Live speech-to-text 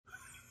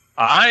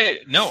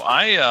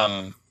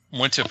I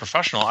went to a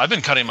professional. I've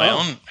been cutting my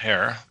own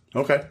hair.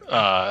 Okay.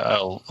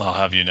 I'll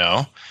have you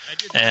know.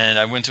 And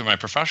I went to my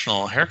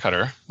professional hair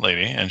cutter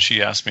lady, and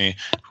she asked me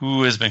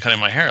who has been cutting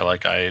my hair,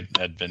 like I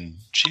had been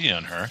cheating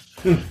on her.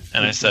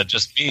 And I said,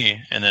 just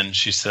me. And then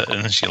she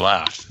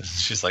laughed.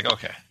 She's like,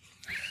 okay,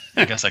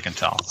 I guess I can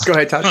tell. Go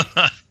ahead, Todd.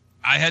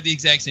 I had the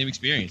exact same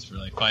experience for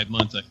like 5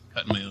 months. I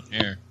cutting my own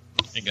hair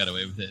and got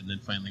away with it, and then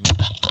finally went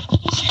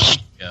a few weeks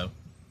ago.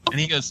 And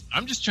he goes,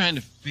 I'm just trying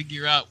to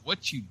figure out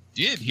what you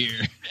did here.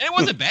 And it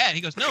wasn't bad.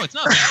 He goes, no, it's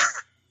not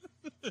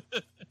bad.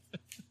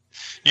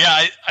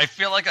 Yeah, I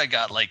feel like I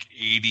got like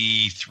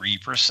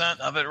 83%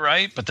 of it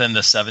right, but then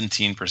the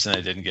 17% I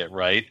didn't get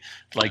right,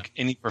 like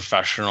any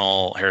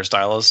professional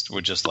hairstylist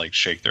would just like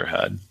shake their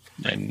head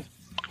and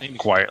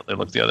quietly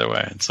look the other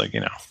way. It's like,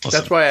 listen.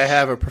 That's why I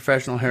have a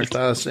professional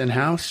hairstylist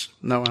in-house.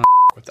 No one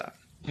with that.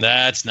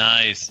 That's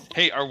nice.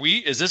 Hey,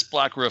 is this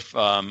Black Roof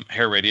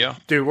Hair Radio?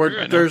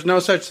 Dude, there's no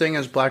such thing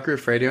as Black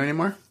Roof Radio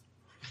anymore.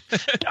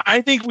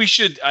 I think we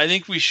should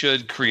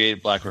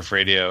create Black Roof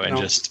Radio and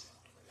just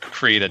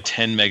create a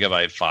 10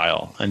 megabyte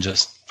file and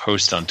just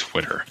post on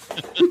Twitter.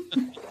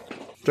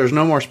 There's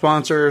no more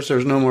sponsors.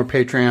 There's no more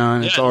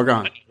Patreon. It's all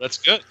gone. That's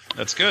good.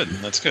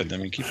 I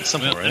mean, keep it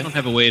simple, right? I don't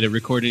have a way to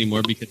record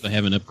anymore because I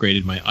haven't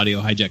upgraded my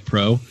Audio Hijack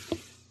Pro.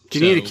 Do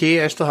you need a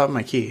key? I still have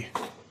my key.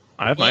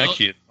 I have my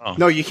key. Oh.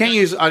 No, you can't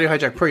use Audio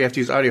Hijack Pro. You have to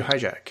use Audio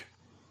Hijack.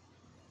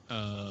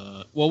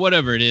 Well,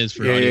 whatever it is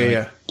for audio.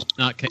 Yeah.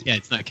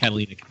 It's not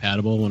Catalina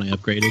compatible when I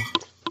upgraded.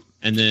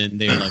 And then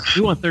they were like,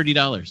 we want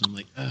 $30. I'm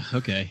like,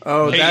 okay.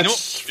 Oh,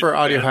 that's for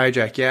Audio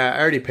Hijack. Yeah, I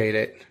already paid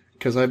it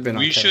because I've been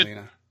on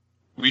Catalina.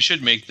 We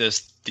should make this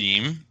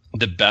theme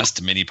the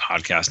best mini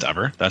podcast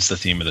ever. That's the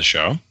theme of the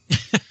show.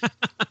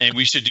 And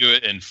we should do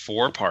it in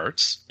 4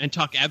 parts. And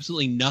talk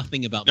absolutely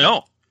nothing about that.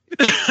 No.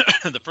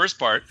 The first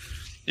part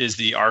is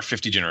the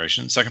R50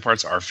 generation. Second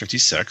part's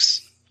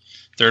R56.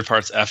 Third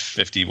part's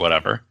F50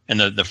 whatever. And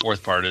the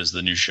fourth part is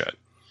the new shit.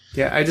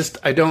 Yeah,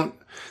 I don't.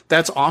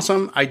 That's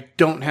awesome. I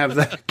don't have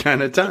that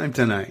kind of time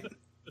tonight.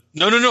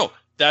 No.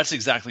 That's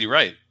exactly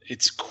right.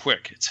 It's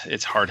quick.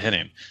 It's hard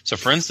hitting. So,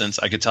 for instance,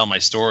 I could tell my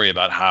story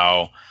about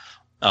how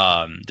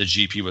the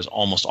GP was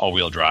almost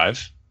all-wheel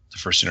drive, the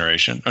first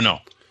generation. Oh, no,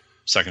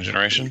 second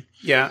generation.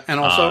 Yeah, and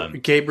also,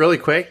 Gabe, really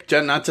quick,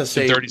 not to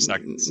say 30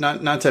 seconds.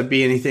 Not to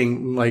be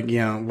anything like,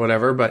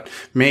 whatever, but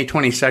May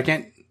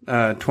 22nd,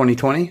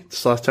 2020,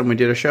 it's the last time we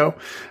did a show,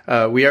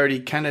 we already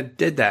kind of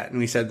did that, and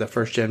we said the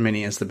first gen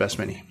Mini is the best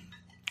Mini.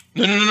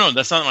 No,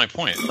 that's not my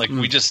point. Like,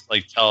 we just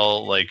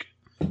tell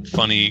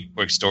funny,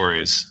 quick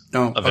stories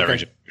of every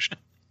generation.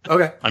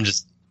 Okay.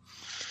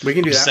 We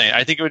can do that. Saying,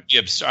 I think it would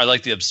be I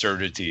like the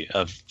absurdity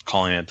of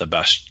calling it the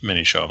best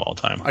mini show of all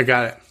time. I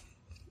got it.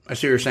 I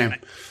see what you're saying.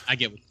 I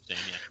get what you're saying,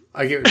 yeah.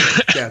 I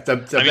get the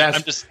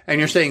best. And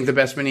you're saying the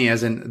best mini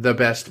as in the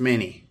best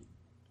mini.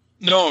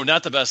 No,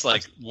 not the best,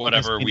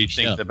 whatever we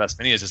think the best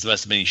mini is. It's the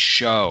best mini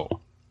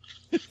show.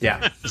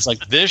 Yeah. It's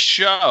like this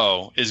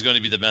show is going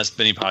to be the best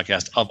mini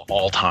podcast of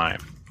all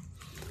time.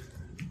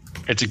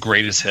 It's the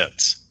greatest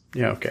hits.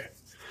 Yeah, okay.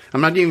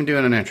 I'm not even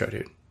doing an intro,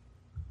 dude.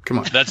 Come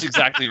on. That's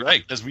exactly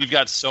right, because we've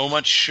got so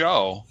much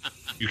show,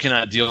 you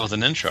cannot deal with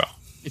an intro.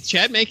 Is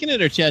Chad making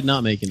it or Chad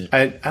not making it?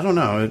 I don't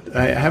know.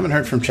 I haven't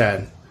heard from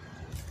Chad.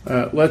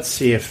 Let's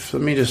see if...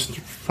 Let me just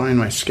find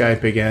my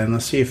Skype again.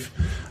 Let's see if...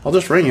 I'll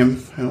just ring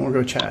him, and we'll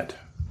go Chad.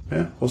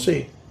 Yeah, we'll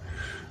see.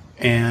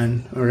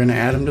 And we're going to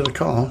add him to the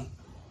call.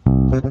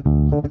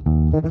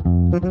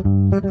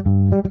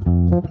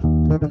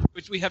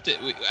 Which we have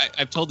to...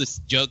 I've told this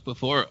joke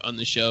before on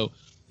the show,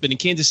 but in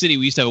Kansas City,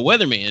 we used to have a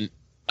weatherman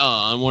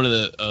on one of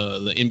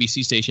the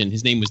NBC station.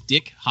 His name was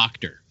Dick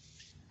Hochter.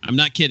 I'm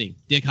not kidding.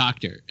 Dick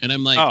Hochter. And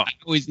I'm like, I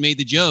always made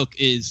the joke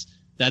is...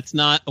 That's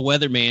not a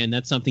weatherman.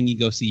 That's something you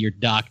go see your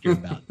doctor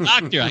about.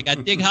 Doctor, I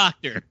got Dick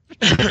Hochter.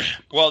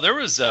 Well, there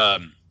was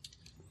what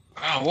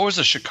was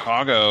the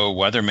Chicago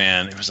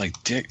weatherman? It was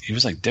like Dick. He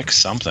was like Dick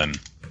something.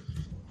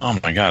 Oh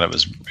my god, it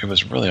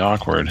was really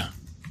awkward.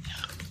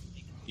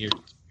 Your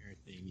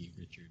thing,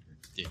 Richard or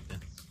Dick.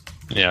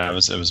 Yeah, it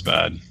was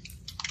bad.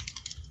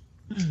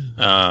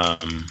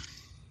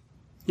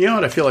 You know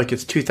what? I feel like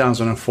it's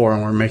 2004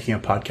 and we're making a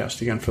podcast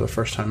again for the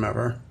first time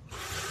ever.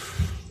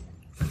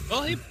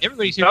 Well,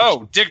 everybody's here.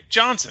 Oh, Dick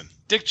Johnson.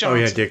 Oh,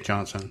 yeah, Dick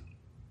Johnson.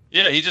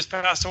 Yeah, he just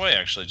passed away,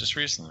 actually, just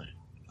recently.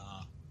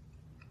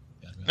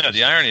 Yeah,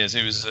 the irony is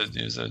he was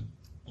a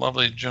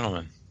lovely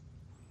gentleman.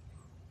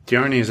 The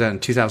irony is that in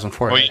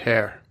 2004 he had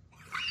hair.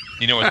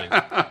 You know what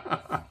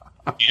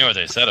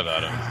they said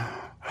about him?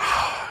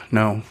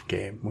 No,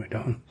 Gabe, we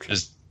don't.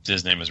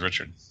 His name is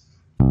Richard.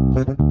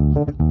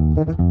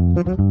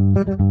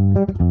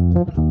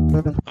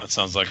 That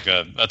sounds like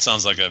a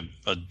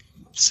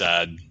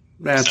sad...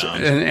 That's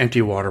an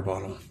empty water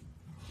bottle.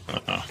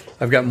 Uh-oh.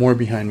 I've got more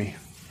behind me.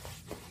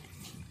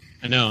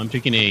 I know. I'm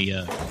drinking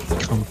a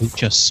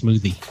kombucha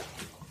smoothie.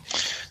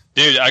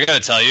 Dude, I gotta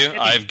tell you,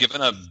 I've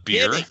given up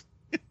beer.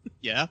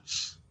 Yeah.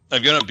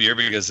 I've given up beer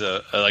because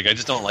I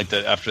just don't like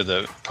after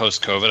the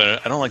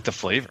post-COVID. I don't like the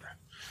flavor.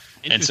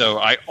 And so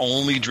I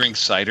only drink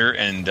cider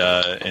and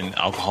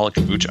alcoholic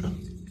kombucha.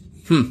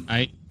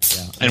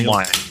 And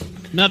wine.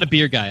 I'm not a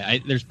beer guy.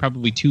 There's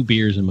probably 2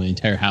 beers in my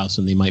entire house,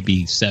 and they might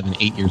be 7,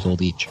 8 years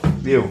old each.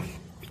 Ew.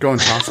 Go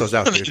and toss those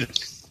out, dude.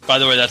 By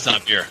the way, that's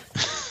not beer.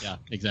 Yeah,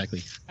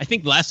 exactly. I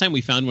think last time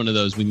we found one of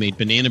those, we made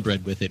banana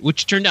bread with it,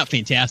 which turned out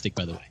fantastic,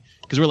 by the way.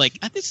 Because we're like,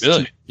 this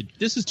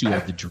is too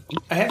hard to drink.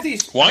 I have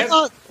these. Why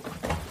not?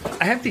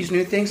 I have these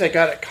new things I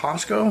got at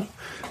Costco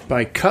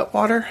by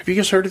Cutwater. Have you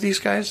guys heard of these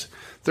guys?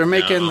 They're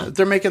making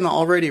the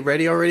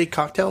already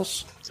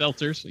cocktails.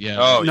 Seltzers, yeah.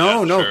 Oh,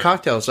 no, sure.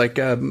 cocktails like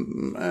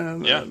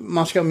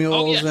Moscow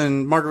Mules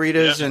and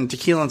margaritas and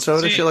tequila and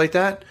soda, shit like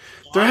that.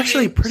 They're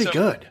actually pretty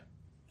good.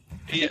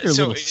 Yeah, they're a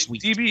so little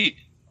sweet. DB,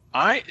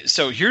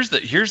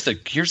 here's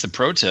the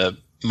pro tip.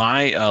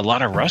 A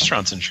lot of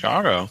restaurants in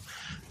Chicago,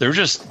 they're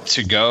just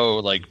to go,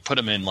 like, put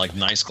them in like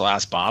nice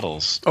glass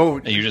bottles. Oh,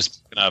 and you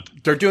just pick it up.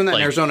 They're doing that like,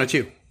 in Arizona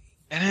too.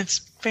 And it's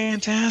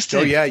fantastic.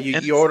 Oh yeah,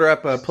 you order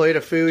up a plate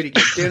of food, you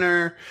get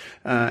dinner,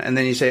 and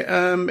then you say,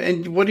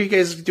 and what are you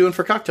guys doing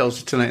for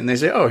cocktails tonight? And they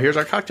say, oh, here's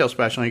our cocktail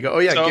special. And you go, oh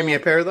yeah, give me a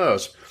pair of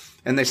those.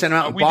 And they send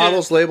them out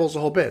bottles, labels,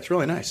 the whole bit. It's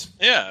really nice.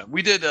 Yeah,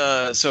 we did.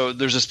 So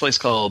there's this place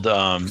called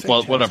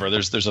whatever.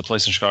 There's a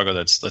place in Chicago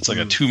that's like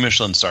a 2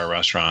 Michelin star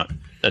restaurant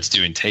that's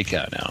doing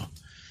takeout now,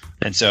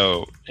 and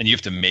you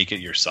have to make it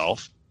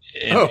yourself.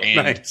 And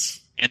nice.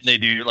 And they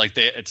do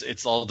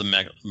it's all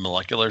the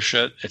molecular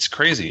shit. It's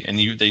crazy, and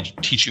they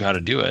teach you how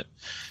to do it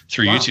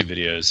through YouTube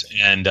videos,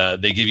 and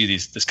they give you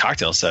this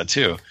cocktail set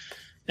too.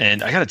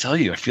 And I got to tell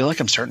you, I feel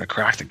like I'm starting to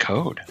crack the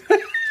code.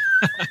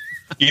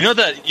 You know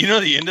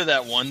the end of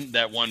that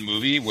one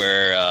movie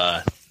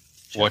where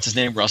what's his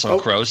name, Russell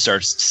Crowe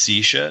starts to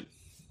see shit,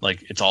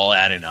 like it's all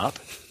adding up.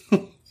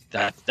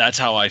 That's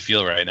how I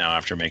feel right now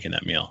after making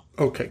that meal.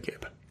 Okay,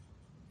 Gabe.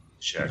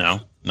 Check. No.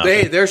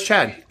 Hey, there's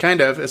Chad.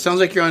 Kind of. It sounds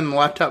like you're on the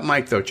laptop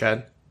mic, though,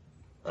 Chad.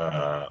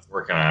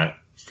 Working on it.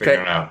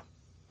 Figuring it out.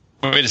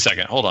 Wait a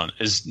second. Hold on.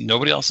 Is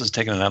nobody else is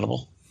taking an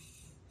edible?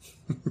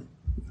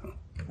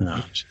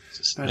 No.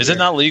 Is it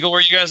not legal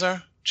where you guys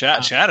are?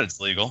 Chad,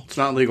 it's legal. It's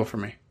not legal for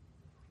me.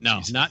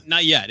 No,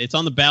 not yet. It's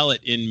on the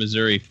ballot in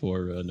Missouri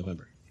for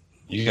November.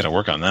 You got to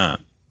work on that.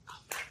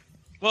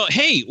 Well,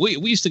 hey, we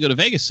used to go to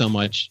Vegas so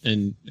much,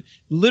 and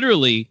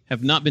literally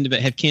have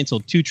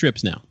canceled 2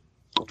 trips now.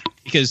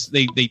 Because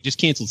they just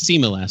canceled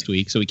SEMA last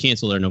week, so we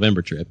canceled our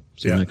November trip.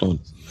 So we're not going.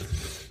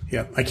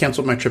 Yeah, I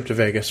canceled my trip to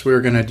Vegas. We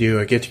were going to do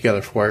a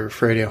get-together for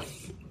radio.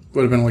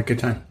 Would have been a good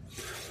time.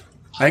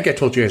 I think I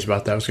told you guys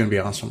about that. It was going to be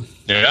awesome.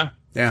 Yeah?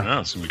 Yeah.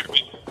 No, it's going to be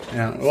great.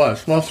 Yeah, it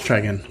was. We'll have to try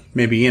again.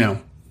 Maybe,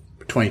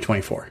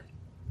 2024.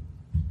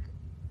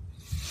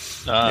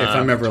 If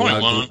I'm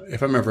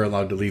ever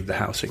allowed to leave the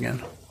house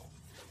again.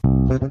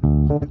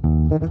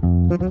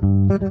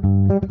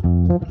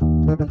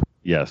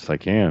 Yes, I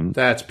can.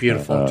 That's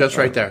beautiful. Just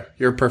right there.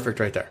 You're perfect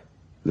right there.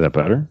 Is that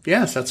better?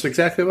 Yes, that's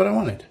exactly what I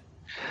wanted.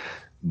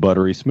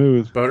 Buttery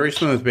smooth. Buttery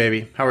smooth,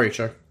 baby. How are you,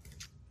 sir?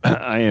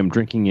 I am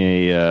drinking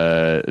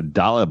a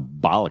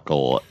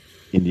diabolical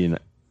Indian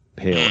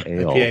Pale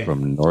Ale IPA.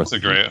 from North.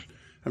 That's a great.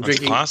 That's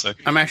a classic.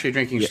 I'm actually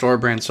drinking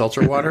store-brand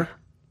seltzer water.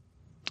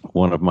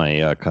 One of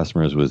my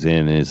customers was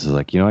in and he's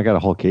like, I got a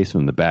whole case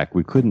in the back.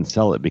 We couldn't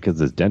sell it because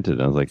it's dented.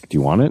 And I was like, do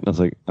you want it? And I was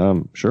like,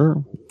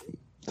 sure.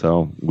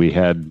 So we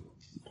had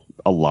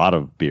a lot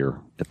of beer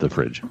at the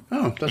fridge.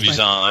 Oh, that's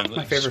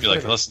my favorite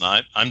flavor. flavor.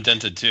 Listen, I'm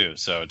dented too,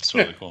 so it's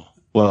really cool.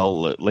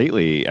 Well,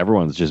 lately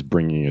everyone's just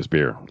bringing us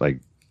beer. Like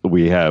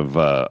we have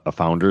a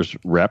founder's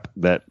rep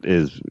that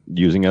is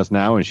using us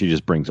now, and she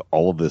just brings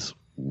all of this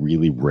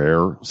really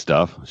rare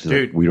stuff. She's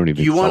Dude, like, we don't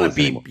even. You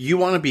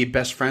want to be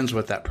best friends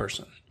with that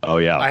person. Oh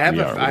yeah, I have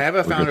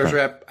a founder's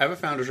rep. I have a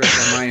founder's rep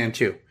on my end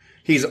too.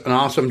 He's an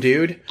awesome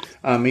dude.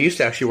 He used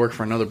to actually work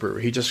for another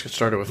brewery. He just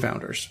started with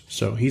Founders,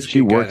 so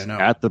she works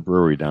at the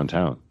brewery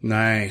downtown.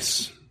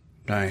 Nice.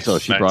 So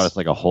she brought us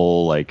like a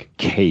whole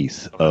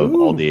case of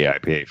all the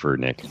IPA for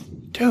Nick.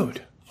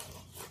 Dude,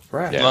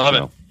 right? Yeah, love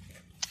it. All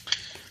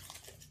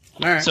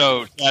right.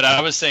 So, Chad,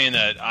 I was saying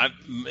that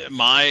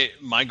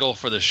my goal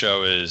for the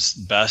show is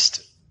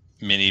best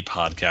mini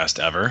podcast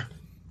ever.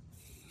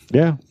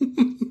 Yeah.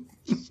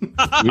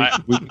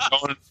 I'm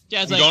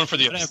going for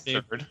the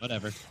absurd.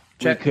 Whatever.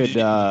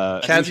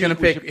 Chad's going to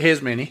pick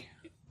his mini.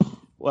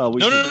 Well,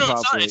 no.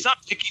 It's not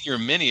picking your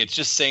mini. It's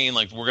just saying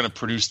we're going to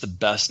produce the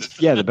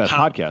best. Yeah, the best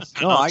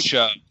podcast. No,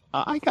 show.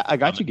 I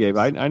got you, Gabe.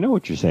 I know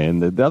what you're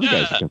saying. The other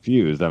guys are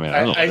confused. I mean,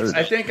 I don't know.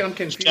 I think I'm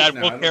confused Chad,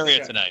 now. we'll carry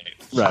it tonight.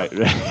 Right.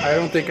 I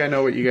don't think I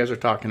know what you guys are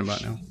talking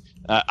about now.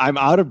 I'm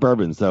out of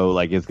bourbon, so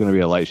it's going to be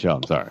a light show.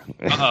 I'm sorry.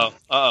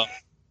 Uh-oh.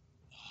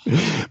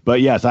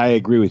 But yes, I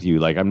agree with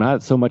you. I'm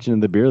not so much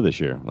into the beer this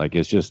year.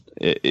 It's just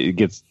it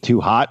gets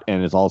too hot,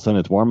 and it's all of a sudden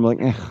it's warm. I'm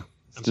like,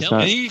 it's just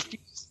not. He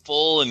feels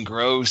full and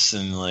gross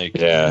and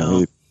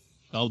yeah. It's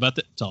all about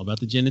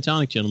the gin and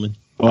tonic, gentlemen.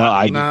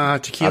 Well,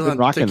 tequila, I've been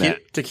rocking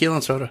that. Tequila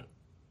and soda.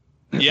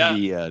 Yeah,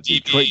 the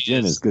Detroit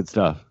gin is good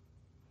stuff.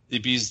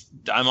 DB's.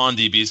 I'm on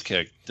DB's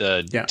kick.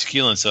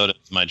 Tequila and soda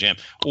is my jam,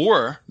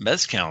 or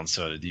mezcal and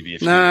soda.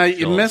 DB.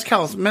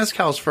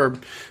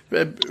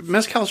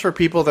 Mezcal's for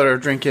people that are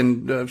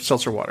drinking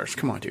seltzer waters.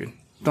 Come on, dude.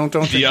 Don't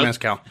drink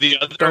mezcal. The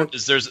other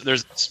is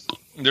there's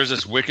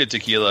this wicked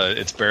tequila.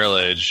 It's barrel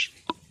aged.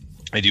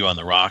 I do on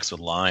the rocks with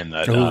lime.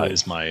 That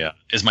is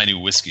my new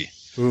whiskey.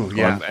 Ooh,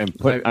 yeah. I'm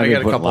going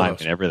to put lime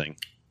in everything.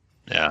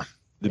 Yeah.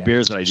 The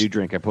beers that I do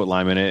drink, I put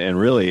lime in it, and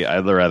really,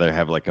 I'd rather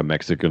have like a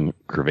Mexican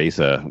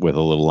cerveza with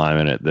a little lime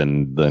in it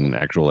than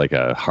actual like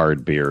a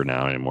hard beer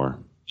now anymore.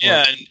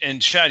 Yeah,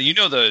 and Chad, you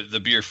know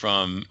the beer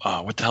from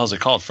what the hell is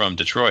it called, from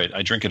Detroit?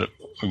 I drink it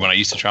when I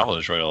used to travel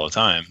to Detroit all the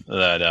time.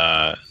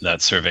 That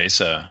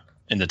cerveza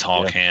in the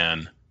tall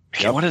can.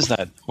 Yep. What is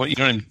that? What you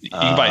can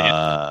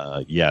buy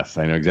it? Yes,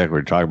 I know exactly what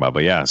you're talking about,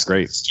 but yeah, it's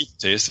great. Super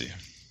tasty.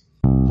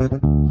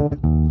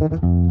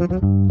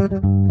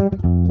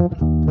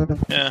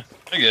 Yeah,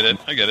 I get it.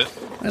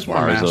 That's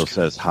Marzo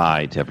says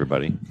hi to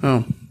everybody.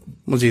 Oh,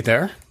 was he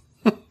there?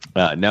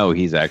 No,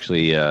 he's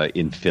actually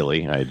in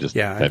Philly. I just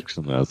texted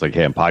him. I was like,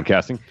 hey, I'm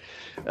podcasting.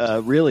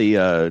 Really,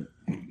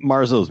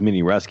 Marzo's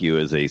Mini Rescue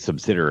is a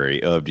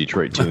subsidiary of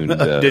Detroit Tune.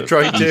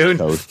 Detroit Tune?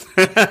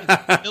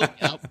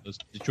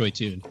 Detroit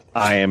Tune.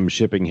 I am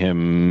shipping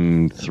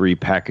him 3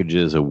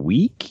 packages a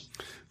week.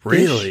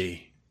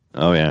 Really?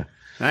 Oh, yeah.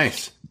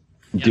 Nice.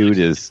 Yeah, dude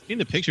is seeing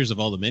the pictures of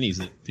all the minis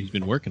that he's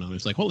been working on.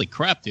 It's like, holy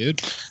crap,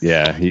 dude.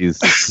 Yeah, he's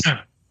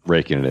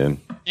raking it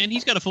in. And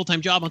he's got a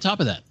full-time job on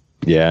top of that.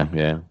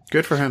 Yeah.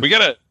 Good for him. We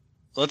gotta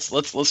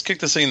let's kick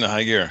this thing into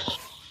high gear.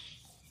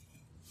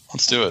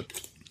 Let's do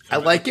it. I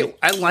like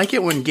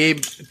it when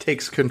Gabe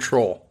takes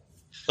control.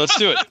 Let's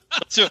do it.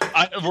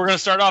 We're gonna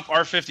start off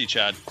R50,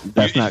 Chad.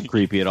 That's not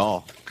creepy at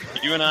all.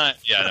 You and I,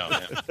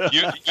 no.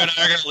 You and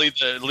I are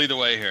gonna lead the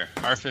way here.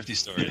 R50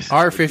 stories.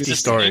 R50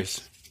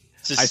 stories.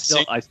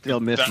 I still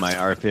miss my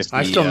R50.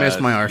 I still miss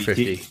my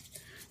R50.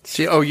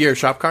 See, your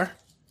shop car?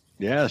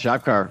 Yeah, the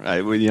shop car.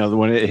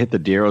 When it hit the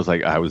deer,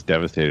 I was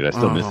devastated. I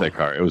still miss that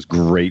car. It was a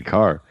great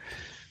car.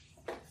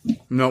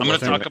 No, I'm going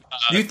to talk about.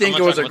 You think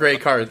it was a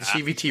great car? The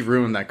CVT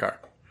ruined that car.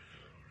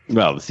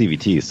 Well, the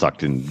CVT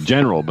sucked in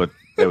general, but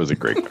it was a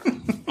great car.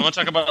 I'm going to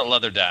talk about a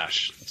leather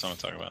dash. That's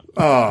what I'm going to talk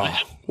Oh,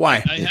 about.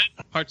 why? I had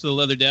parts of the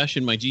leather dash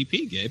in my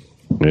GP, Gabe.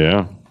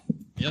 Yeah.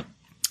 Yep.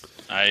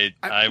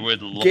 I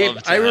would love Gabe,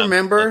 to.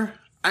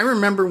 I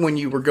remember when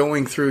you were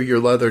going through your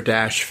leather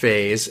dash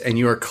phase and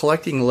you were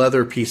collecting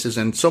leather pieces,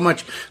 and so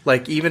much,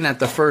 like even at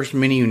the first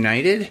Mini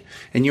United,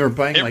 and you were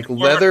buying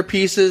leather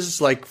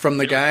pieces like from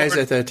the guys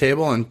at the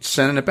table and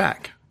sending it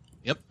back.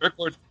 Yep.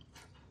 Record.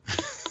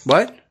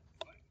 What?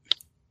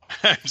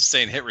 I'm just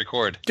saying hit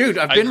record. Dude,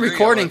 I've been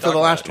recording for the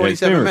last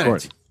 27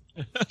 minutes.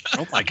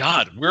 Oh my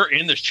God, we're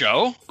in the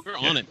show? We're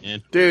on it,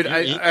 man. Dude,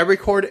 I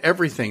record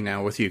everything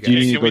now with you guys.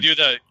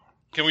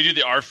 Can we do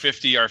the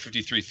R50,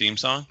 R53 theme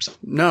song?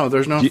 No,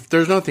 there's no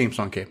theme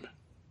song, Gabe.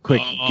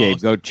 Quick, Gabe,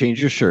 go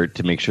change your shirt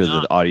to make sure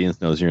that the audience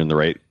knows you're in the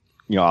right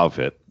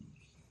outfit.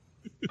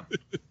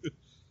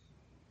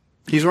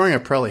 He's wearing a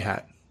Prelly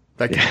hat.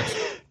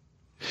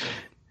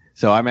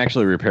 So I'm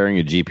actually repairing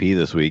a GP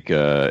this week.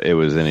 It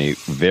was in a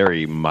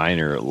very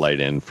minor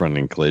light end front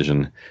end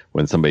collision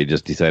when somebody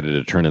just decided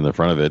to turn in the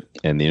front of it.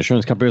 And the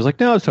insurance company was like,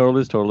 no, it's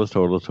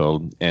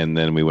total. And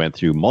then we went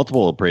through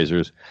multiple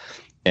appraisers.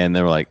 And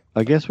they were like,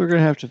 I guess we're going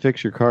to have to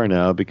fix your car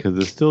now because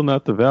it's still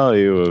not the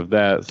value of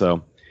that.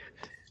 So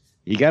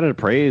he got it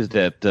appraised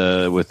at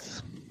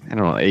with,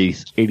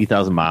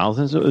 80,000 miles.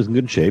 And so it was in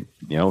good shape,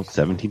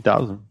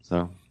 17,000.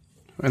 So.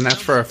 And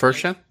that's for a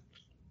first gen?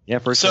 Yeah,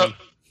 first gen.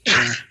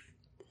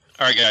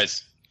 All right,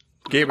 guys.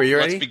 Gabe, are you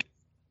ready?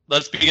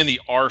 Let's begin the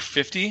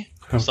R50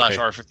 /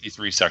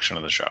 R53 section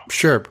of the show.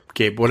 Sure,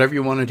 Gabe, whatever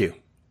you want to do.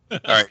 All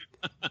right.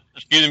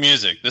 Cue the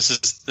music. This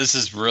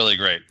is really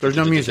great. There's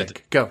no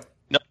music. Go.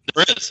 No,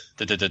 there is.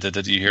 Do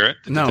you hear it?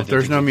 No,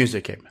 there's no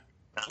music, Gabe.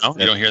 No,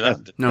 you don't hear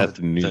that? No. That's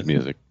the news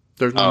music.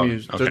 There's no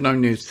news. Okay. There's no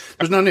news.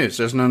 There's no news.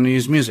 There's no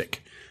news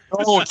music.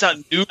 No, it's not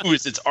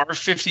news. It's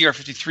R50,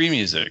 R53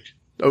 music.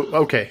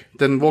 Oh, okay.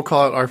 Then we'll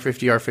call it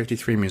R50,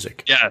 R53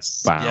 music.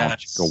 Yes. Wow.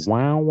 Yes. Go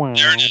wow.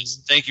 There it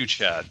is. Thank you,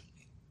 Chad.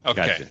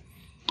 Okay. Gotcha.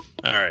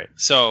 All right.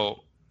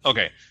 So,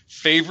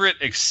 favorite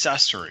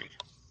accessory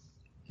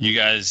you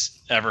guys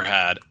ever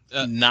had?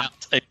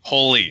 Not a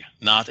pulley.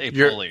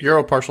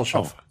 Euro partial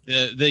shelf.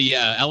 The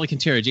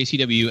Alcantara,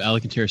 JCW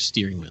Alcantara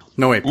steering wheel.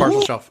 No, wait.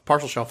 Partial shelf.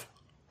 Partial shelf.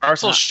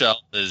 Partial shelf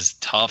is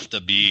tough to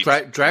beat.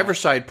 Driver's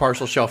side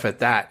partial shelf at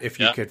that, if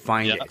you could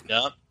find it.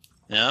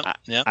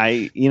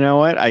 Yep. You know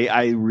what?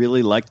 I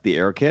really liked the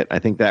air kit. I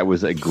think that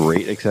was a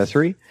great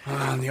accessory.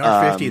 On the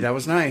R50, that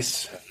was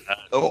nice.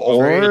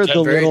 Or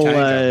the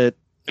little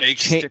fake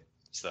stickers,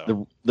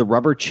 though. The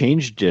rubber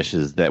change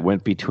dishes that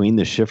went between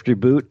the shifter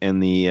boot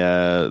and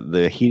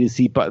the heated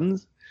seat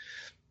buttons.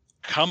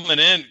 Coming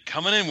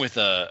in with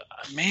a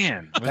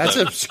man. That's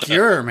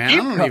obscure, man. I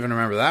don't even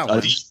remember that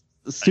one.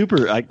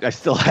 Super. I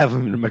still have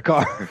them in my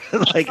car.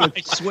 I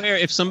swear,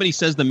 if somebody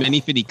says the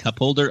Manifetti cup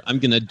holder, I'm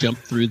gonna jump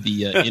through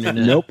the internet.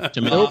 Nope.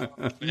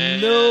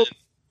 Nope.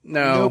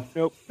 No.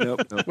 Nope.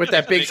 With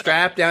that big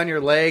strap down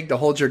your leg to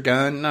hold your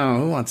gun? No,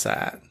 who wants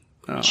that?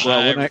 Oh.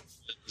 Well,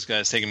 this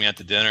guy's taking me out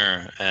to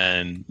dinner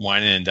and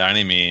whining and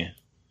dining me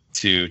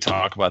to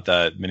talk about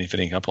that mini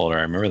fitting cup holder.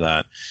 I remember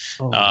that.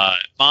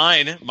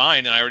 Mine,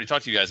 and I already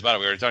talked to you guys about it.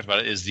 We already talked about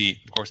it. Is the,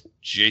 of course,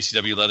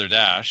 JCW leather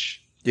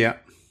dash. Yeah.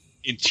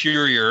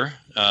 Interior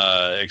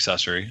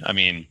accessory. I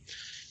mean,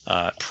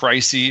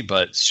 pricey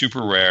but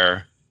super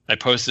rare. I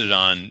posted it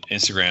on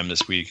Instagram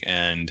this week,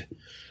 and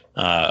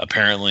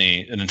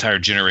apparently an entire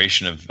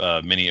generation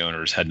of mini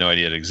owners had no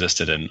idea it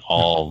existed, and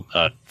all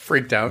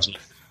freaked out.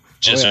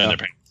 Just in their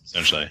pants,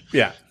 essentially.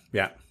 Yeah.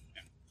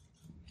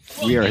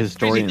 Well, we are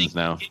historians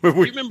now.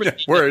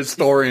 We're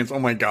historians. Oh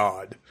my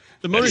God.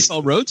 The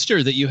Motorcycle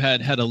Roadster that you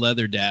had a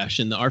leather dash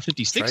in the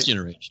R56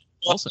 generation.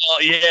 Also,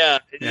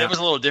 that was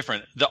a little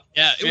different. The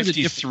it was a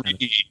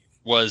 53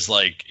 was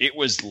like, it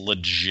was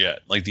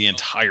legit. Like the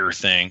entire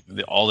thing,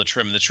 all the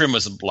trim. The trim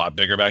was a lot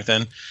bigger back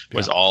then.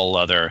 Was all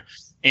leather.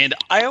 And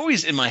I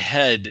always in my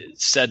head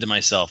said to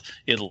myself,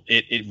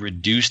 it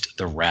reduced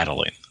the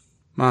rattling.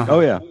 Uh-huh. Oh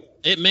yeah.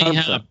 it may 100%.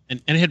 Have,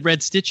 and it had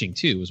red stitching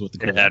too. Was what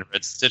the it had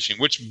red stitching,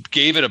 which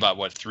gave it about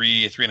what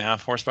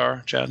 3.5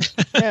 horsepower, Chad?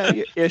 Yeah,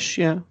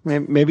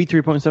 maybe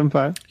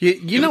 3.75.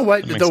 You know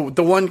what?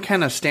 The one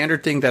kind of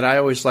standard thing that I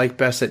always like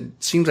best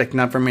that seems like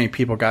not very many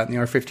people got in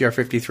the R50,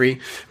 R53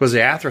 was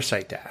the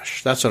anthracite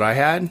dash. That's what I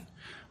had.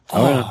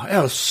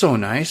 It was so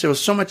nice. It was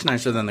so much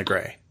nicer than the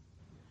gray.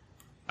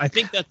 I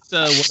think that's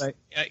what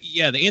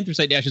the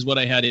anthracite dash is what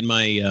I had in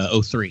my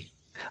 03.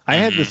 I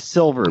had the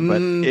silver,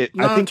 but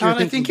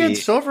I think you had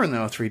silver in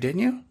the 03,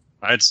 didn't you?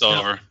 I had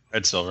silver.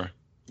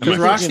 Because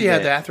Roxy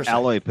had the anthracite.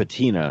 Alloy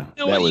patina.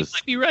 You might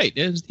be right.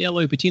 It was the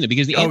alloy patina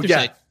because the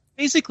anthracite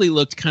basically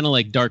looked kind of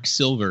like dark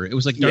silver. It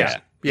was like dark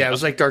silver. Yeah, it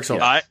was like dark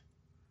silver.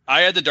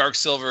 I had the dark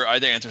silver. I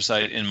had the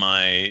anthracite in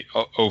my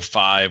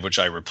 05, which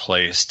I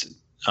replaced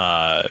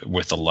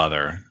with the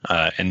leather.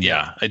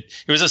 It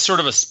was a sort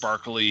of a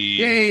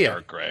sparkly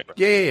dark gray.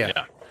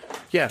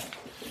 Yeah.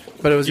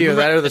 But it was either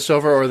that or the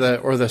silver or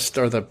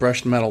the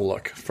brushed metal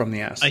look from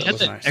the S. I had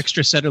the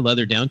extra set of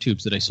leather down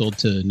tubes that I sold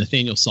to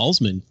Nathaniel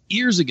Salzman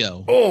years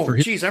ago. Oh,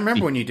 jeez, I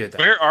remember when you did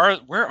that.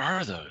 Where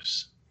are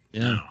those?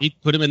 Yeah, he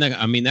put them in that.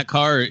 I mean, that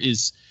car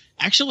is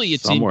actually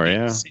somewhere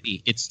in Kansas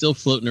City. It's still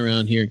floating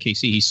around here in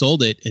KC. He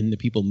sold it, and the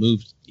people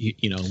moved. When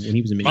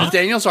he was in Minneapolis.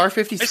 Daniel's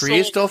R53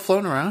 is still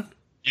floating around.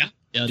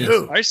 Yeah,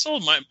 dude. I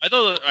sold my.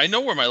 I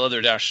know where my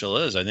leather dash still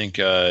is. I think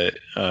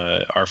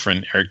our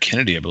friend Eric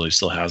Kennedy, I believe,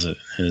 still has it.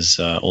 His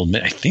old.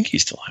 I think he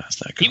still has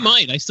that car. He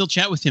might. I still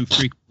chat with him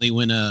frequently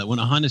when a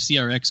Honda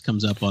CRX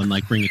comes up on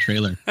Bring a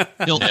Trailer.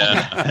 He'll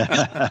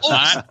a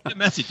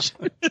message.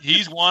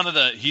 He's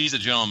a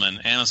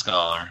gentleman and a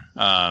scholar,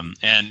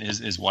 and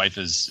his wife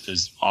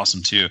is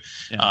awesome too.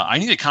 Yeah. I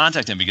need to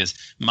contact him because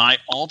my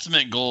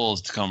ultimate goal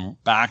is to come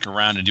back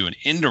around and do an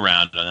end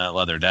around on that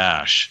leather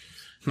dash.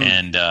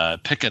 And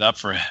pick it up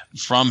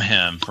from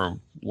him for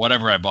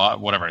whatever I bought,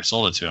 whatever I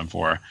sold it to him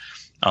for,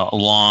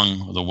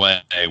 along the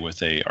way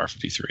with a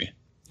R53.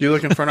 You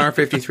looking for an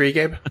R53,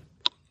 Gabe?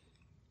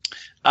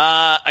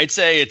 I'd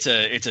say it's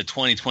a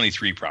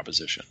 2023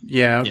 proposition.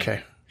 Yeah.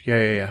 Okay.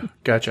 Yeah.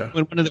 Gotcha.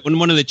 When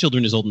one of the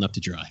children is old enough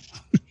to drive.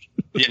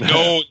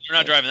 No, they're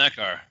not driving that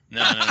car.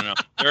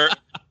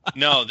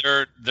 No.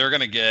 They're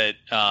gonna get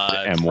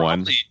M1.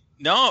 Probably,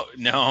 no.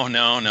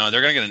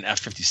 They're gonna get an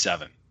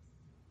F57.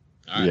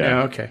 Right.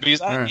 Yeah. Okay. Because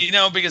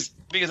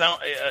because I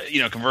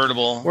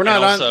convertible. We're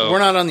not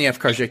on the F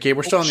cars yet, Gabe.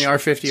 We're still on the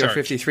R50 or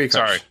 53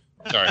 cars.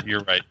 Sorry.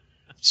 You're right.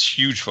 It's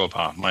huge faux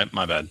pas. My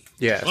bad.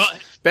 Yeah. Well,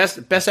 best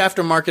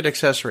aftermarket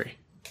accessory.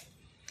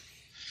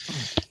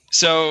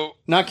 So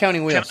not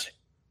counting wheels.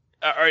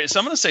 All right. So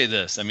I'm going to say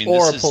this. I mean,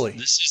 pulley.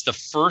 This is the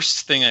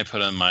first thing I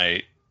put on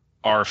my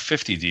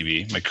R50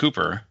 DB, my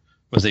Cooper.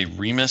 Was a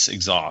Remus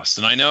exhaust,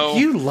 and I know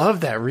you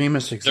love that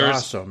Remus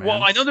exhaust, though, man.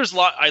 Well, I know there's a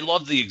lot. I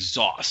love the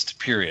exhaust,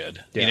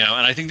 period. Yeah.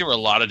 And I think there were a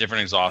lot of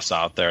different exhausts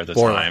out there at the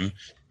time.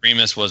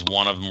 Remus was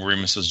one of them.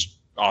 Remus was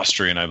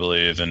Austrian, I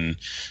believe, and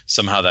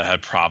somehow that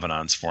had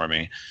provenance for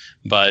me.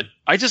 But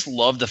I just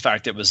love the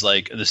fact it was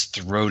like this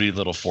throaty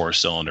little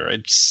 4-cylinder.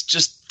 It's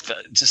just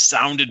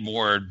sounded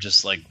more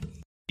just like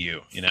you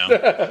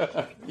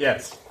know.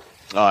 Yes.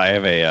 Oh, I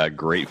have a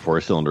great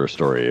 4-cylinder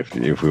story.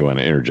 If we want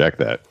to interject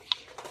that.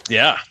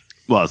 Yeah.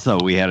 Well, so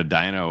we had a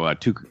dyno,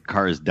 2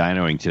 cars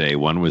dynoing today.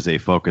 One was a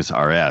Focus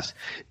RS.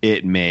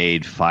 It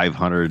made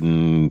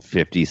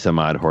 550 some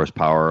odd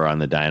horsepower on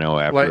the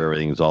dyno after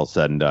everything was all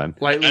said and done.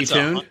 Lightly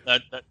tuned?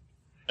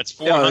 That's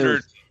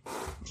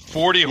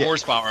 440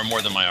 horsepower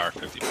more than my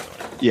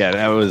R50. Yeah,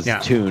 that was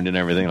tuned and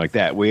everything like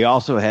that. We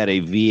also had a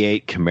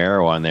V8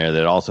 Camaro on there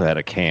that also had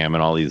a cam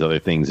and all these other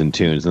things and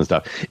tunes and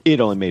stuff. It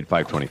only made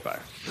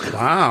 525.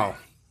 Wow.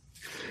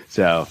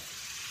 So...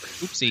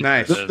 Oopsie.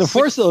 Nice. The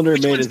 4-cylinder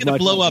made as much. Which one's going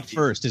to blow up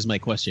first? Is my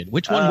question.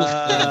 Which one?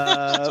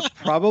 Will...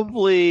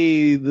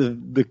 probably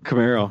the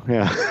Camaro.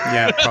 Yeah.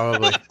 Yeah,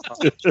 probably.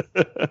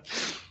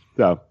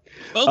 So,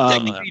 Both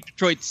technically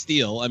Detroit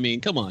steel. I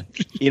mean, come on.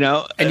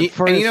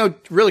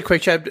 Really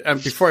quick, Chad,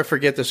 before I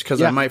forget this,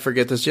 because I might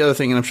forget this, the other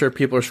thing, and I'm sure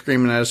people are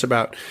screaming at us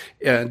about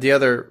the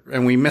other,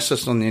 and we missed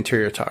this on the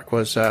interior talk,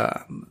 was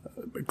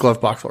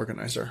glove box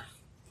organizer.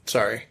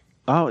 Sorry.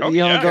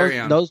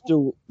 Those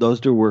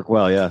do work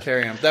well. Yeah.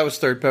 Carry on. That was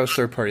third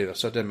party though,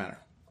 so it didn't matter.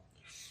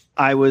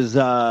 I was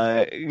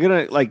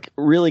gonna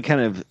really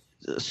kind of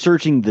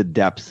searching the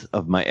depths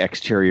of my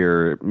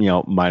exterior,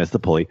 minus the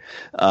pulley,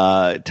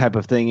 type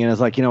of thing. And I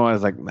was like,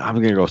 I'm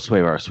going to go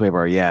sway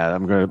bar. Yeah,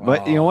 I'm going to,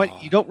 but you know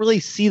what? You don't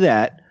really see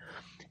that.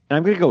 And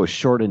I'm going to go with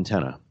short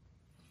antenna.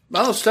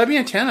 Oh, stubby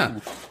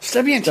antenna.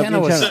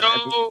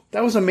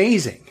 That was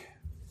amazing.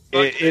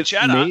 It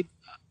made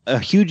a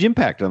huge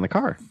impact on the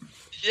car.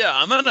 Yeah,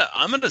 I'm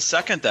gonna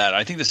second that.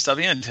 I think the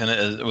stubby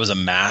antenna was a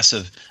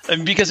massive,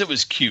 because it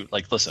was cute.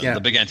 Like, listen, the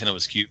big antenna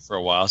was cute for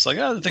a while. It's like,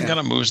 the thing kind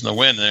of moves in the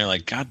wind, and they're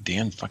like, God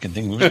damn, fucking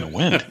thing moves in the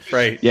wind.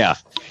 Right? Yeah.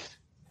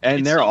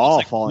 And they're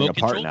all falling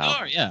apart now.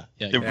 Car. Yeah.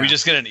 Did we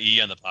just get an E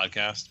on the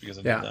podcast because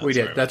of that? We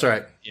did. That's all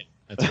right. Yeah.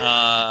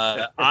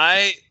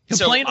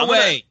 Complain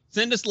away.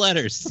 Send us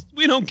letters.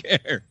 We don't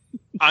care.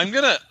 I'm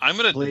gonna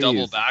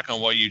double back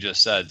on what you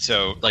just said.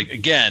 So,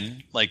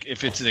 again,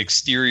 if it's an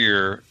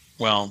exterior.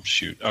 Well,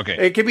 shoot. Okay.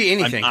 It could be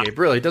anything, Gabe.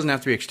 Really, it doesn't have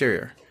to be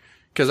exterior.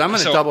 Because I'm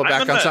going to double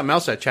back on something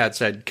else that Chad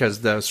said,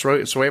 because the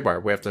sway bar,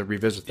 we have to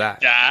revisit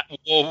that.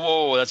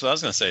 Whoa. That's what I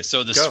was going to say.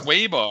 So the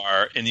sway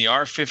bar in the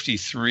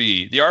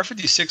R53, the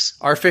R56.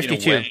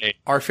 R52.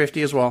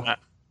 R50 as well.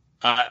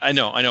 I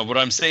know. What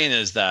I'm saying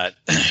is that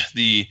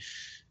the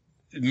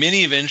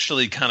Mini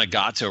eventually kind of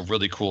got to a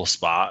really cool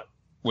spot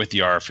with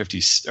the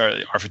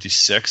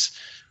R56.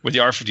 With the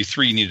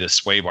R53, you needed a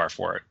sway bar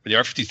for it. But the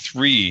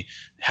R53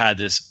 had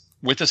this.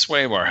 With the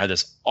sway bar, had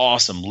this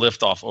awesome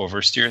lift-off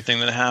oversteer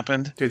thing that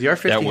happened. Dude, the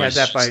R50 had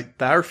that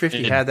the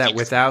R50 had that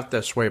without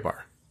the sway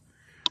bar.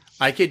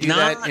 I could do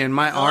that in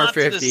my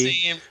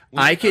R50.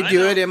 I could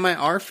do it in my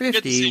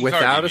R50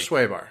 without a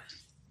sway bar.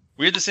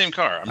 We had the same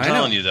car. I'm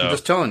telling you, though. I'm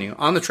just telling you.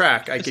 On the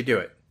track, I could do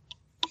it.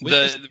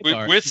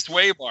 With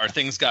sway bar,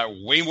 things got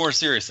way more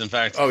serious. In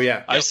fact,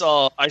 I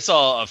saw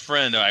a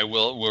friend, I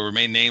will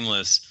remain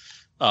nameless,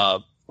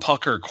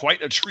 pucker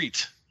quite a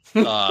treat.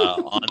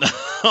 On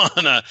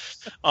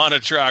a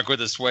track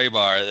with a sway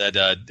bar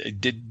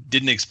that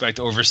didn't expect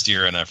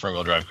oversteer in a front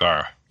wheel drive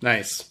car.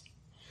 Nice.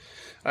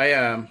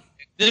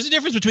 There's a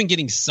difference between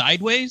getting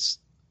sideways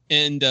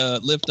and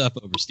lift up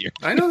oversteer.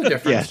 I know the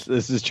difference. Yes,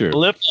 this is true.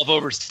 Lift up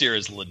oversteer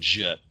is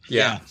legit.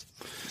 Yeah.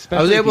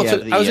 I was able to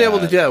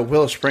do that at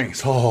Willow Springs.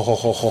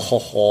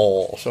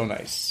 So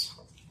nice.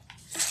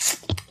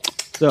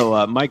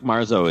 So Mike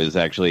Marzo is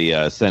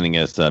actually sending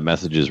us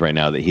messages right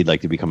now that he'd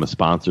like to become a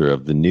sponsor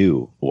of the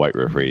new White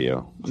Riff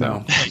Radio.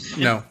 So.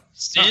 No.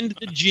 Send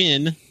the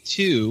gin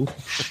to.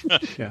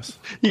 Yes.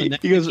 He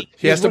goes.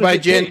 He has to buy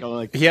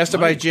gin. He has to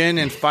buy gin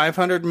in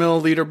 500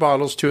 milliliter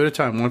bottles, 2 at a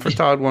time. One for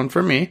Todd, one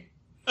for me.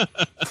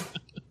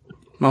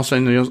 I'll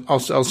send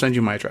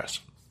you my address.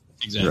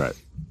 Exactly. Right.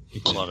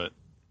 I love it.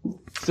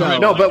 So,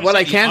 but what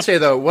I can say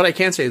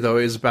though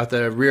is about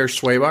the rear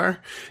sway bar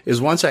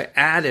is once I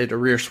added a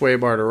rear sway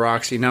bar to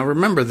Roxy. Now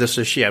remember,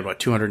 she had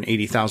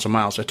 280,000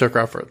 miles. I took her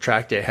out for a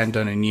track day I hadn't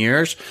done in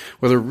years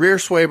with a rear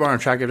sway bar on a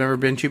track I've never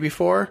been to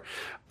before.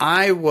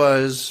 I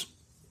was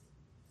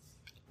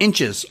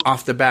inches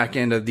off the back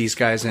end of these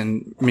guys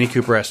in Mini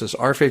Cooper S's,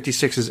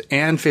 R56s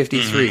and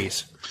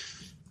 53s.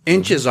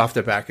 Inches off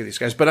the back of these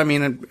guys, but I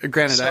mean,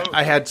 granted,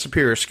 I had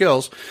superior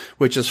skills,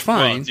 which is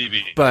fine. Well,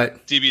 DB,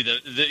 but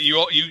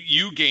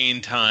you gain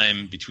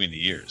time between the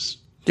years.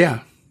 Yeah,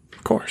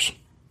 of course.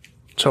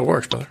 So it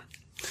works, brother.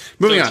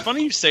 Moving on. It's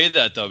funny you say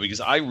that though, because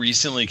I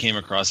recently came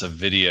across a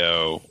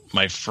video,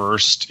 my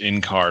first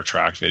in-car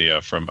track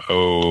video from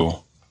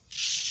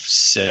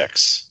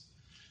 06,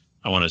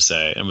 I want to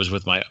say, and was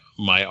with my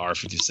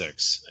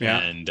R56,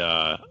 and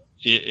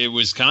it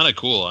was kind of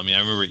cool. I mean, I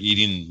remember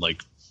eating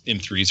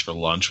M3s for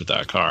lunch with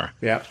that car.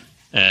 Yeah.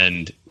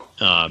 And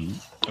are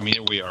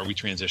we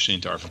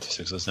transitioning to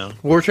R56s now?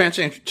 We're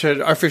transitioning to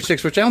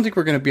R56, which I don't think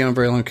we're going to be on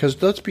very long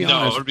because let's be honest.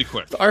 No, it'll be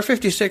quick. The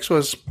R56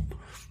 was,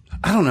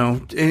 I don't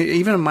know,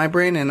 even in my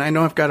brain, and I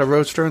know I've got a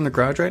Roadster in the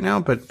garage right now,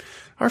 but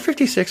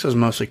R56 was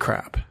mostly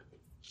crap.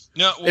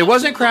 No, it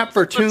wasn't crap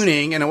for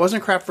tuning, and it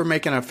wasn't crap for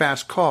making a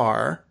fast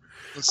car.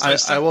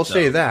 I will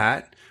say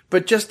that.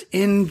 But just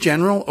in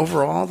general,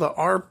 overall, the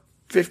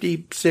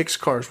R56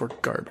 cars were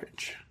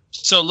garbage.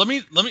 So I'm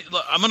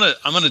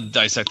gonna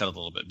dissect that a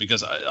little bit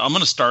because I'm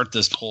gonna start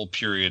this whole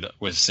period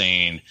with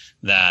saying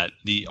that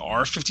the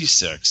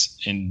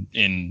R56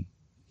 and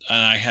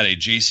I had a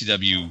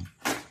JCW,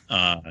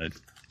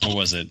 what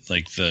was it,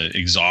 the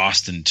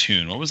exhaust and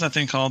tune? What was that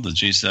thing called? The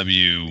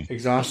JCW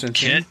exhaust and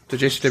kit? The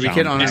JCW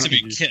kit on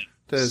JCW kit.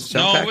 No,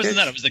 it wasn't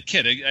that. It was the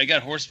kit. I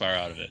got horsepower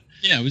out of it.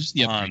 Yeah, it was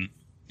the upgrade.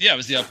 It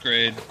was the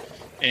upgrade,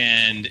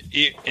 and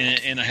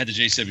I had the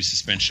JCW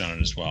suspension on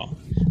it as well.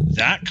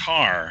 That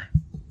car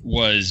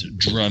was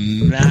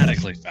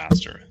dramatically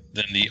faster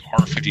than the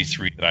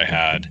R53 that I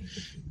had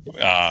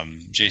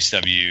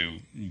JCW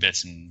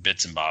bits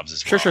and bobs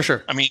as well.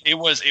 Sure. I mean, it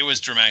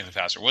was dramatically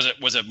faster.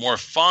 Was it more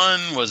fun?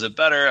 Was it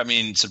better? I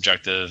mean,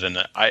 subjective. And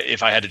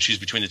if I had to choose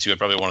between the two, I'd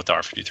probably want the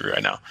R53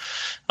 right now.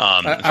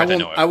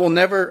 I will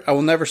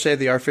never say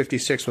the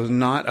R56 was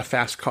not a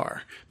fast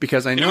car,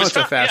 because I know it's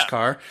a fast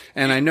car,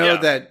 and I know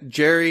that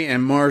Jerry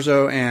and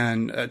Marzo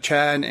and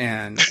Chad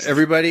and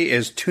everybody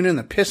is tuning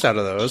the piss out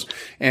of those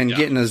and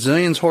getting a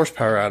zillions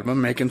horsepower out of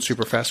them, making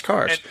super fast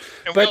cars.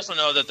 And we also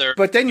know that they're.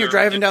 But then you're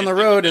driving down the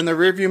road and the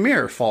rearview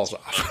mirror falls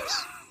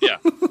off. Yeah.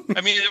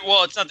 I mean,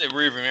 well, it's not the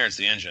rearview mirror; it's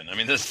the engine. I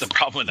mean, that's the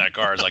problem with that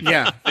car. Is like,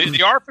 the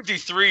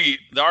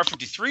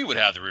R53 would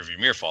have the rearview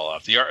mirror fall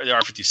off. The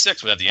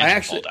R56 would have the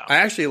engine fall down. I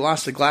actually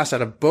lost the glass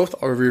out of both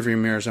rearview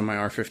mirrors in my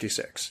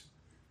R56.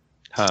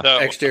 So,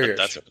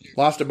 Exteriors.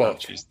 Lost it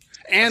both.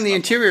 And the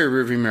interior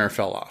rearview mirror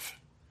fell off.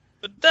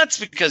 But that's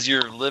because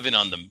you're living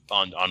on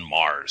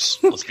Mars.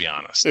 Let's be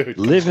honest.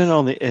 Living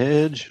on the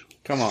edge.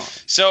 Come on.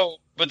 So,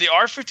 but the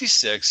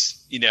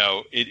R56,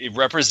 it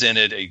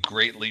represented a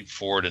great leap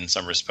forward in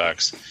some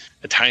respects,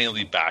 a tiny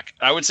leap back.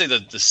 I would say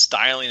that the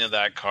styling of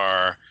that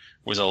car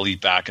was a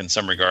leap back in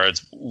some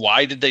regards.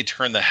 Why did they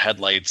turn the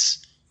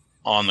headlights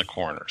on the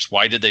corners?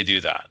 Why did they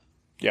do that?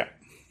 Yeah.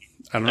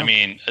 I don't know. I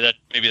mean,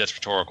 maybe that's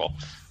rhetorical.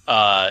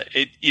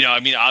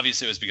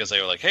 Obviously it was because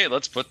they were like, hey,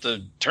 let's put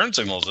the turn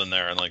signals in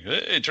there, and like,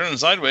 hey, turn them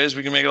sideways,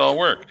 we can make it all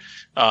work.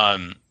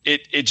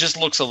 It just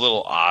looks a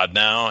little odd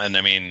now. And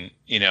I mean,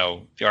 the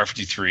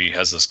R53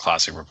 has those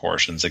classic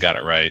proportions. They got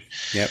it right.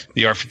 Yep.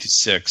 The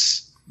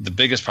R56, the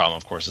biggest problem,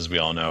 of course, as we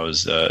all know,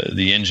 is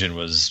the engine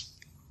was,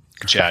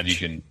 Chad, you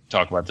can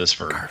talk about this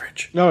for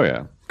garbage. Oh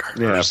yeah.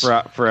 Garbage.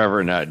 Yeah, forever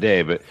and not a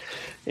day. But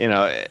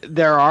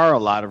there are a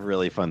lot of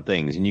really fun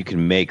things, and you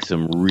can make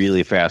some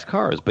really fast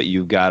cars, but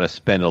you've got to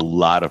spend a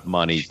lot of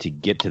money to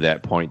get to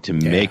that point to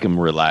make them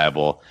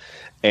reliable.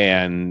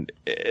 And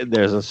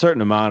there's a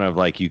certain amount of,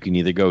 like, you can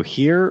either go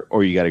here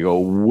or you got to go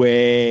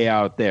way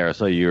out there.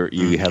 So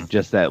you have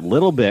just that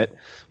little bit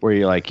where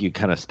you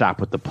kind of stop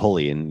with the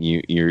pulley and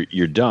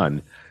you're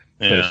done.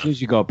 Yeah. But as soon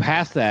as you go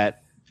past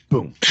that,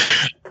 boom.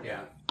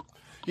 Yeah.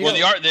 Well,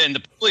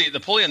 the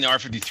pulley on the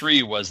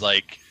R53 was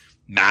like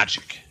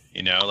magic.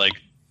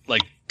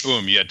 Like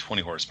boom, you had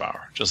 20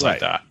 horsepower, just like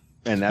that.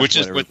 And that's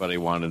what everybody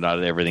wanted out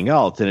of everything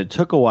else. And it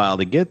took a while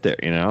to get there,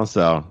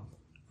 so.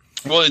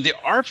 Well, the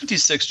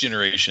R56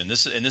 generation,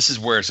 this is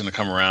where it's going to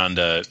come around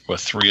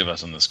with three of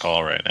us on this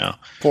call right now.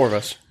 4 of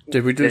us.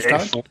 Did we do this,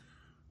 Todd?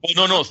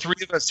 Well, no, 3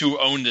 of us who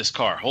own this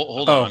car.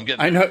 Hold on,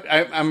 I know.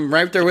 I'm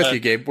right there with you,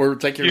 Gabe.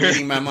 It's like you're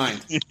reading my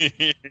mind.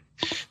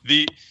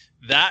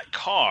 That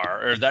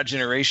car or that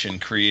generation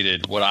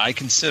created what I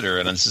consider,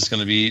 and this is going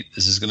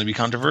to be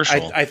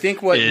controversial. I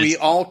think what we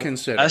all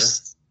consider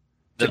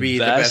to be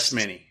the best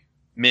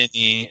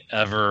mini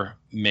ever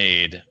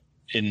made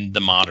in the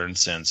modern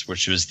sense,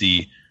 which was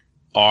the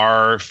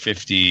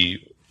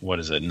R50. What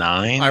is it?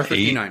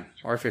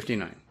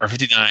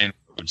 R59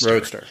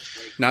 Roadster.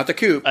 Not the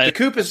coupe. The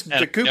coupe is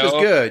good. The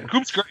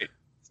coupe's great,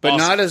 but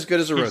not as good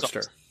as a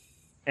Roadster. Awesome.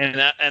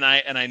 And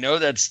I know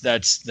that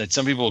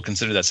some people will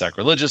consider that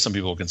sacrilegious. Some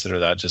people will consider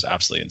that just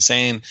absolutely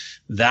insane.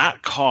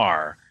 That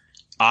car,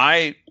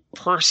 I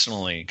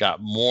personally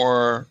got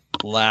more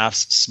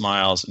laughs,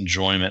 smiles,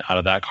 enjoyment out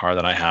of that car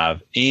than I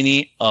have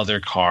any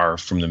other car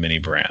from the Mini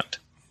brand.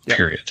 Yep.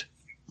 Period.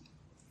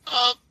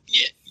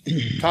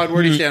 Todd,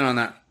 where do you stand on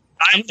that?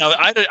 I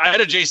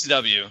had a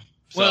JCW.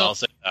 So I'll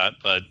say that,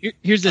 but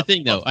here's the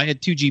thing, though. I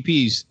had 2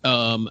 GPs,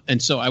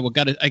 and so I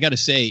gotta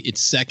say it's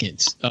second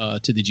to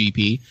the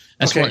GP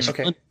as far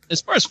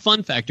as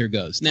fun factor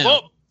goes. Now,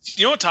 well,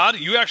 you know what, Todd?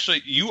 You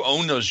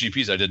own those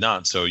GPs. I did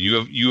not. So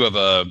you have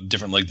a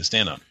different leg to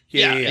stand on.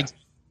 Yeah.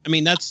 I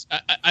mean,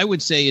 I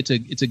would say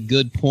it's a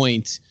good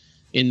point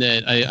in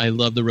that I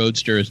love the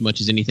Roadster as much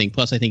as anything.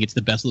 Plus, I think it's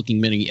the best looking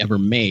Mini ever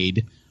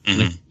made.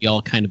 Mm-hmm. We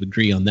all kind of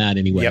agree on that,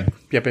 anyway.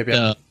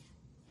 Yep.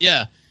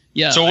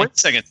 Yeah. So wait a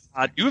second,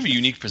 Todd. You have a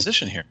unique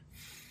position here.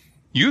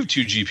 You have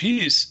 2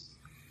 GPs.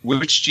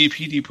 Which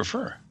GP do you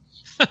prefer?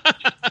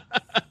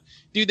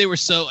 Dude, they were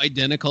so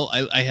identical.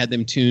 I had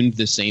them tuned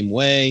the same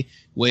way.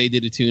 Way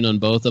did a tune on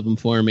both of them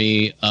for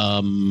me.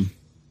 Other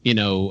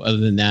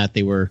than that,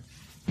 they were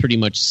pretty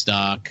much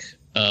stock.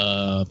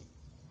 I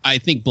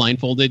think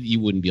blindfolded, you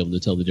wouldn't be able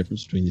to tell the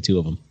difference between the two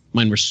of them.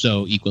 Mine were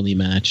so equally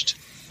matched.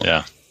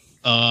 Yeah.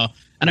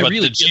 And but I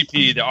really the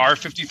GP, the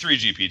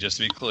R53 GP, just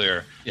to be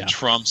clear,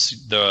 trumps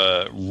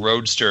the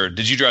Roadster.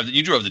 Did you drive?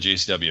 You drove the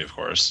JCW, of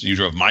course. You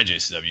drove my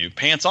JCW,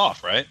 pants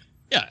off, right?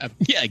 Yeah,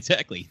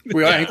 exactly.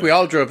 I think we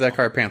all drove that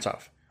car pants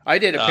off. I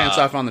did it pants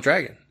off on the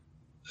Dragon.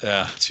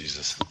 Yeah,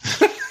 Jesus.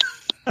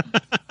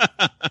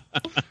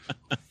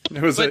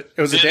 It was a dare.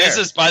 This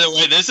is, by the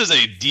way,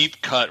 a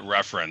deep cut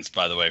reference.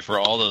 By the way, for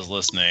all those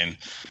listening,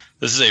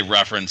 this is a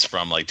reference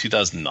from like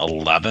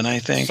 2011, I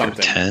think, or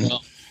 10.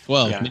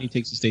 Well, Mini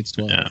takes the States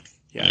 12.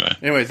 Yeah.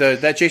 Anyway, that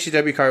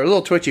JCW car was a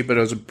little twitchy, but it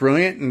was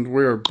brilliant, and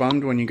we were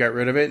bummed when you got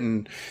rid of it,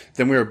 and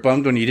then we were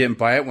bummed when you didn't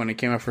buy it when it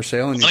came up for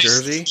sale in New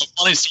Jersey.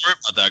 Funny story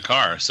about that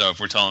car. So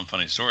if we're telling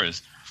funny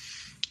stories,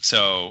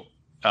 so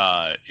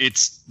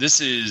this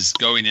is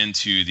going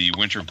into the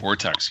winter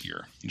vortex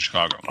here in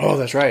Chicago. Oh,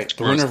 that's right,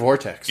 the winter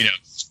vortex.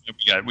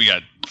 We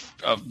got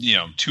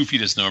 2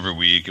 feet of snow every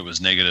week. It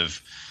was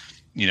negative,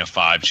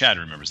 5. Chad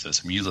remembers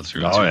this. I mean, you lived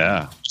through it. Oh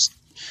yeah.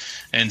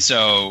 And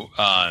so,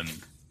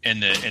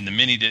 and the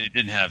Mini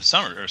didn't have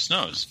summer or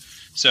snows,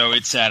 so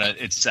it sat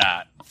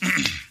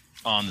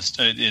on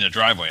in a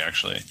driveway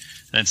actually,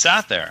 and it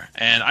sat there,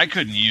 and I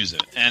couldn't use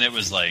it, and it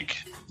was like,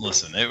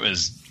 listen, it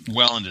was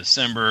well into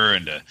December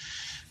and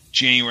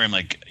January. I'm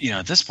like,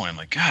 at this point, I'm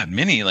like, God,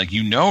 Mini, like,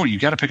 you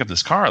got to pick up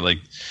this car. Like,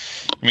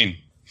 I mean,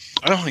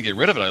 I don't want to get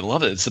rid of it. I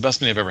love it. It's the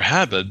best Mini I've ever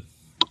had, but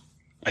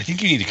I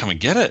think you need to come and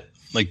get it.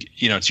 Like,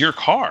 it's your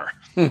car.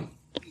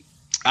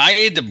 I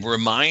had to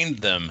remind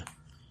them,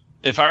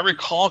 if I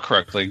recall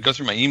correctly, go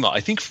through my email,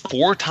 I think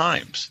 4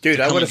 times. Dude,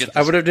 I would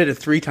have did it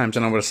 3 times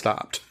and I would have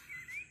stopped.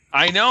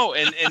 I know,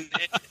 and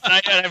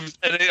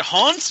it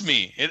haunts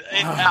me. It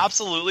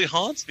absolutely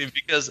haunts me,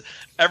 because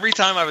every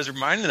time I was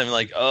reminding them,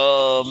 like,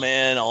 oh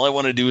man, all I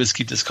want to do is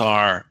keep this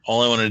car.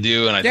 All I want to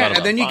do, and I thought about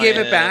and then you gave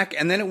it back,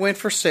 and then it went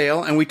for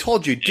sale, and we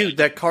told you, dude,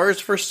 that car is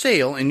for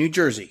sale in New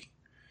Jersey.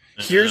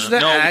 Here's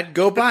the ad.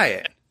 Go buy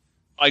it.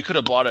 I could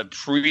have bought it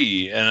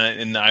pre,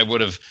 and I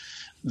would have.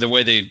 The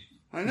way they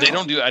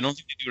don't do. I don't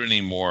think they do it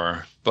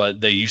anymore.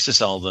 But they used to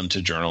sell them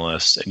to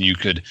journalists, and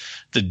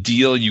the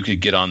deal you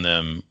could get on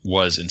them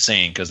was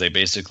insane, because they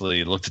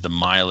basically looked at the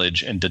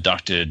mileage and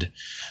deducted.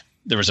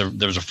 There was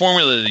a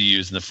formula they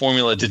used, and the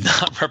formula did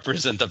not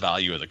represent the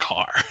value of the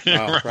car.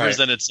 It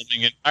represented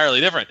something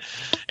entirely different,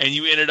 and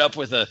you ended up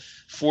with a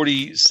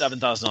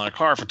 $47,000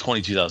 car for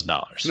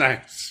 $22,000.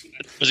 Nice.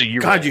 It was a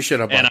year God, old. you should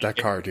have bought that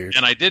car, dude.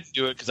 And I didn't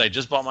do it because I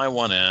just bought my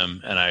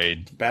 1M, and I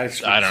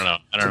don't know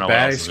what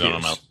else was going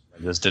on.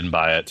 I just didnn't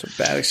buy it. It's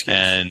a bad excuse.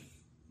 And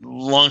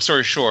long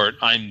story short,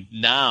 I'm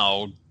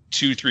now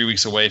 2-3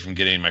 weeks away from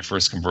getting my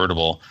first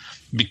convertible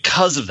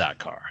because of that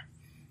car.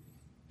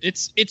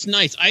 It's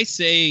nice. I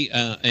say,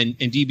 and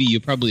DB, you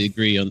probably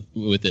agree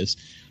with this.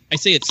 I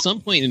say at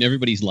some point in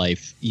everybody's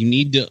life, you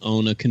need to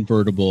own a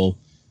convertible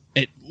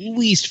at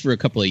least for a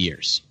couple of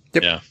years.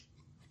 Yep. Yeah.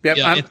 Yep.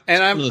 Yeah,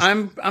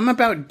 I'm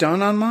about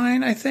done on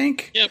mine, I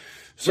think. Yep.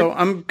 So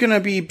I'm gonna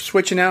be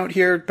switching out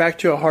here back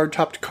to a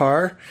hard-topped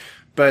car.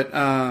 But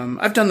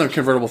I've done the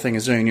convertible thing a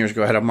zillion years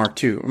ago. I had a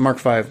Mark II, Mark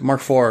V,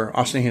 Mark IV,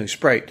 Austin Haley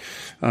Sprite.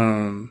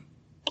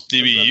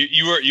 DB,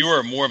 you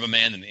were more of a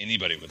man than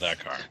anybody with that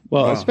car.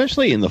 Well,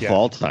 especially in the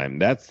fall time,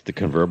 that's the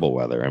convertible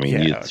weather. I mean,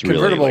 it's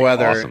convertible really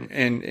weather, awesome.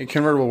 and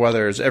convertible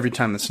weather is every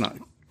time that's not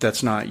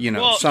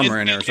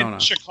summer in Arizona. In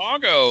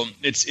Chicago,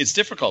 it's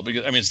difficult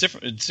because it's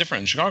different. It's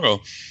different in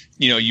Chicago.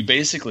 You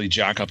basically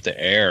jack up the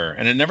air,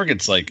 and it never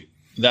gets like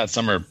that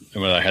summer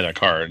when I had that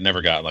car. It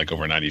never got like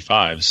over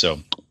 95. So.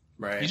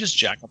 Right. You just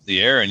jack up the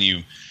air and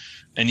you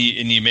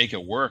make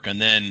it work.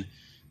 And then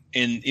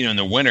in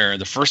the winter,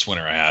 the first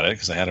winter I had it,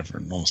 because I had it for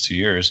almost 2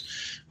 years.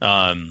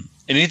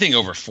 Anything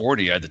over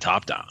 40, I had the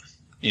top down.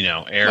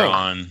 Air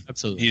on,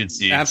 absolutely, heated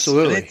seats.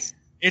 Absolutely,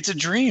 it's a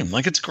dream.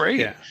 Like, it's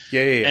great.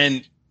 Yeah.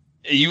 And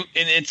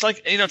it's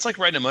like it's like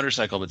riding a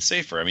motorcycle, but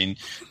safer. I mean,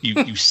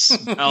 you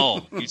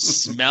smell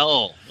what's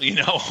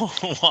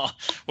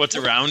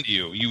around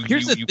you.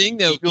 Here's the thing,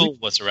 though. Feel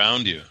what's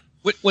around you.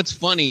 What's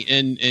funny,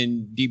 and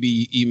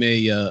DB, you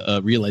may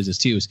realize this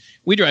too, is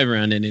we drive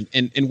around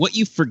and what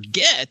you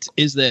forget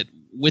is that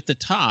with the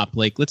top,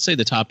 like let's say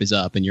the top is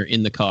up and you're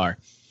in the car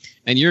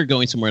and you're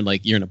going somewhere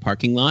like you're in a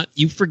parking lot,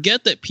 you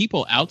forget that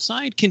people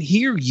outside can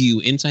hear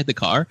you inside the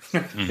car.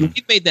 And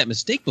we've made that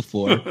mistake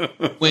before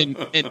when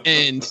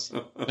and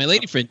my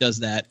lady friend does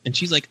that and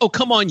she's like, "Oh,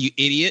 come on, you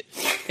idiot!"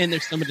 And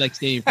there's somebody like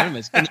standing in front of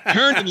us, and I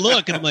turn and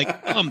look, and I'm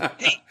like,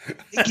 "Hey,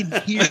 they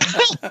can hear you."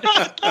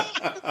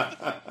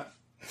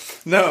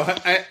 No,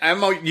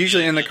 I'm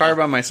usually in the car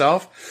by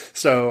myself,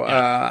 so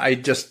I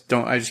just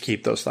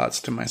keep those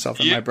thoughts to myself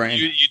in my brain.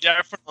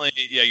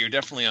 You're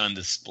definitely on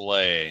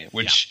display,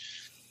 which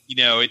you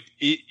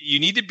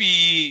need to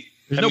be.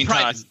 There's no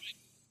privacy.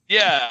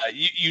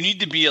 You need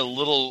to be a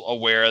little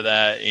aware of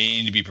that, and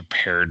you need to be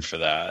prepared for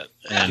that.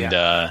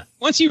 And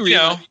once you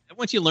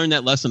learn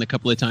that lesson a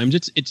couple of times,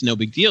 it's no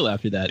big deal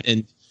after that,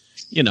 and.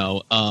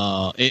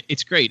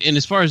 It's great. And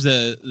as far as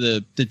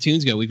the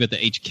tunes go, we've got the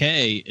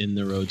HK in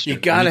the Roadster. You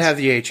got to have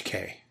the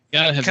HK.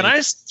 Can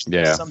I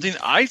say something?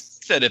 I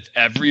said if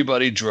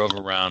everybody drove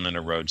around in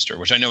a Roadster,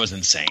 which I know is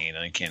insane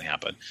and it can't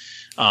happen,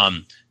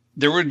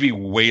 there would be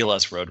way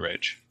less road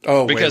rage.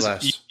 Oh, because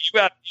way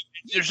less.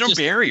 There's no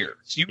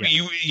barriers.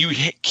 You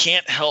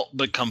can't help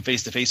but come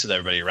face to face with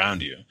everybody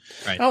around you.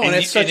 Right. Oh, and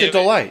it's such a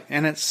delight.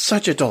 And it's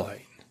such a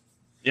delight.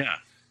 Yeah,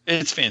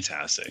 it's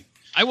fantastic.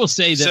 I will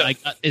say that I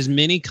got as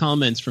many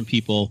comments from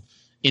people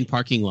in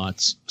parking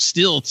lots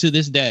still to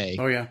this day.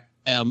 Oh, yeah.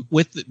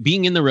 With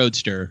being in the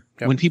Roadster,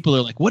 when people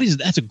are like, "What is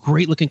that? That's a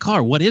great looking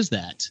car. What is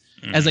that?"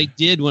 As I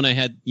did when I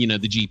had, the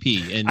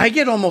GP. And I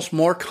get almost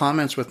more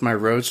comments with my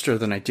Roadster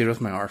than I did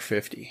with my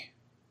R50.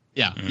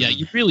 Yeah,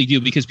 you really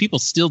do, because people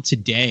still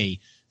today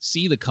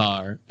see the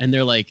car and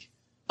they're like,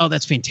 "Oh,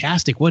 that's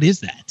fantastic. What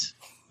is that?"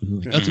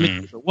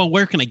 Like, well,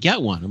 where can I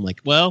get one? I'm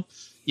like, well,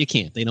 You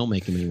can't. They don't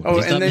make them anymore.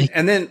 Oh,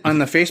 and then on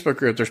the Facebook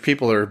group, there's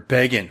people that are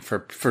begging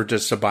for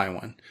just to buy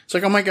one. It's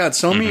like, oh my God,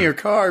 sell me your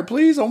car,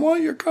 please! I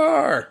want your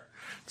car.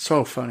 It's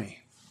so funny.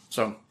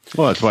 So,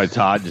 well, that's why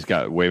Todd just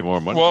got way more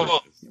money.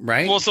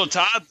 Right? Well, so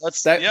Todd,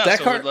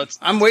 car.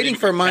 I'm waiting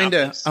for mine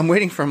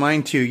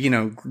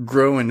to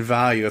grow in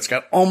value. It's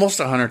got almost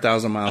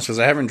 100,000 miles because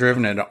I haven't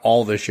driven it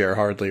all this year,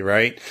 hardly.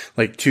 Right,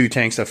 like 2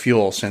 tanks of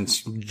fuel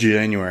since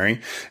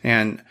January,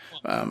 and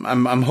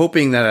I'm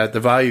hoping that the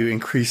value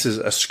increases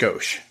a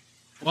skosh.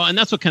 Well, and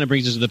that's what kind of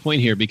brings us to the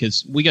point here,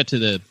 because we got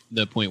to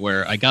the point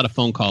where I got a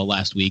phone call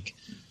last week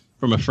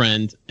from a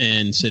friend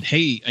and said,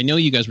 "Hey, I know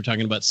you guys were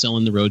talking about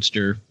selling the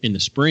Roadster in the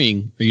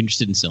spring. Are you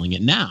interested in selling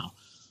it now?"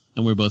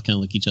 And we're both kind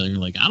of look at each other and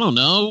we're like, "I don't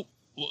know,"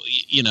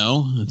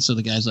 And so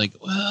the guy's like,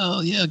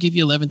 "Well, yeah, I'll give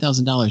you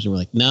 $11,000." And we're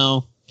like,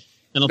 "No,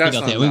 I don't think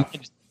I'll do it." We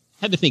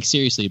had to think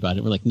seriously about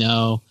it. We're like,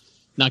 "No,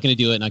 not going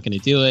to do it. Not going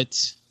to do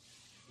it.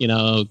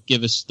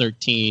 Give us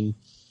 13."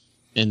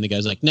 And the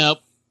guy's like, "Nope,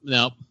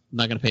 I'm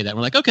not going to pay that."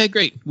 We're like, "Okay,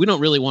 great. We don't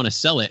really want to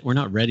sell it. We're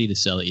not ready to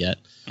sell it yet."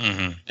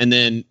 Mm-hmm. And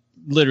then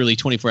literally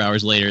 24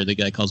 hours later, the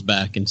guy calls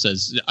back and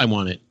says, "I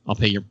want it. I'll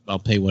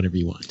pay whatever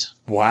you want."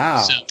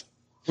 Wow. So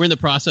we're in the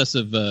process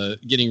of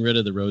getting rid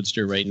of the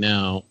Roadster right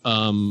now,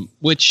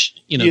 which,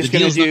 you're just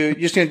going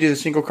to do the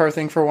single car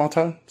thing for a while,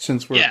 Todd,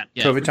 since we're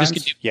COVID times?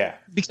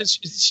 Because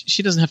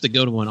she doesn't have to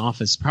go to an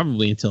office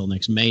probably until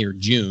next May or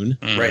June.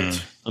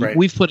 Mm-hmm. Right.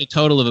 We've put a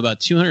total of about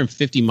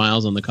 250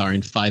 miles on the car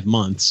in 5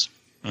 months,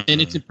 and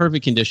it's in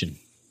perfect condition.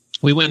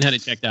 We went and had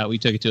it checked out. We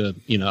took it to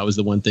that was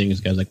the one thing. This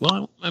guy's like,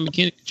 "Well, I'm a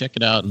mechanic, check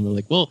it out." And we're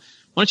like, "Well,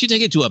 why don't you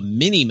take it to a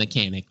mini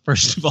mechanic,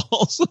 first of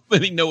all, so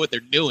they know what they're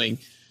doing?"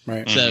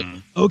 Right. So,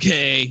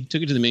 okay,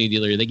 took it to the mini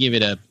dealer. They gave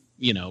it a,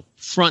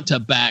 front to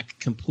back,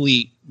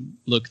 complete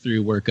look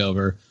through, work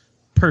over,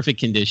 perfect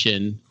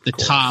condition. The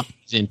top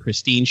is in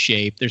pristine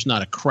shape. There's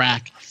not a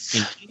crack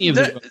in any of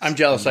the. I'm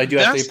jealous. I do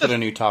have to put a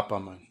new top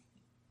on mine.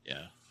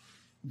 Yeah.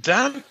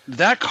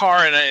 That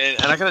car, and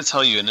I got to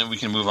tell you, and then we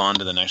can move on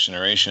to the next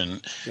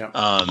generation. Yeah.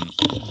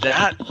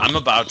 That I'm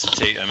about to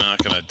take. I'm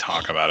not going to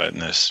talk about it in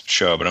this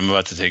show, but I'm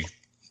about to take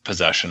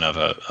possession of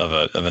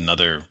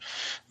another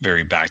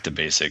very back to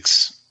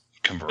basics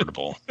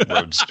convertible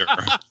Roadster.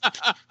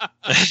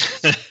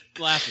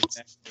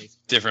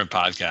 Different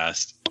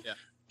podcast. Yeah.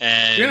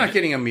 And you're not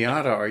getting a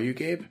Miata, are you,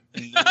 Gabe?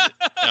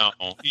 No,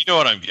 you know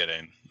what I'm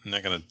getting. I'm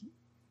not gonna.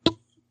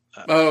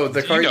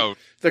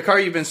 The car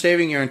you've been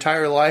saving your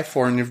entire life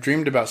for, and you've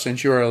dreamed about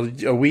since you were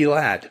a wee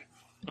lad.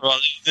 Well,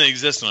 it didn't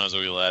exist when I was a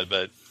wee lad,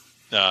 but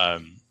I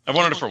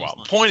wanted it for a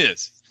while. Point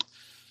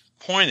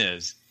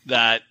is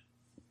that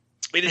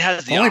it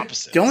has the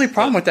opposite. The only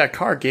problem with that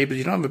car, Gabe, is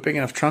you don't have a big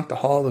enough trunk to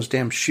haul all those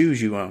damn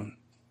shoes you own.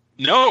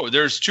 No,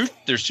 there's two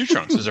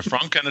trunks. There's a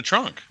frunk and a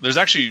trunk. There's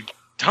actually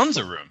tons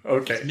of room.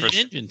 Okay.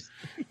 Mid-engine.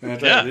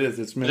 That's right, it is.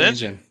 It's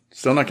mid-engine.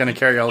 Still not going to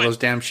carry all those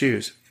damn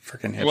shoes.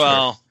 Freaking hipster.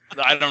 Well,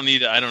 I don't need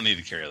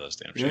to carry those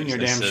damn shoes. In your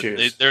damn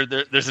shoes.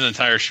 There's an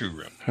entire shoe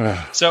room.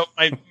 So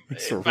my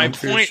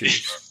point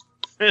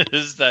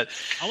is that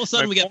all of a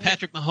sudden we got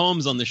Patrick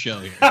Mahomes on the show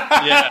here.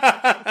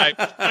 Yeah. My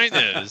point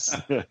is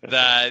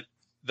that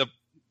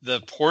the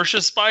Porsche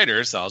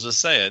Spyder, so I'll just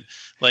say it,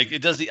 like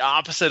it does the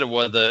opposite of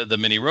what the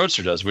Mini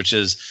Roadster does, which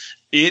is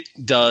it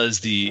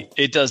does the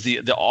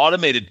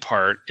automated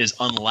part is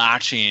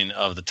unlatching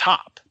of the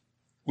top,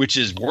 which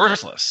is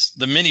worthless.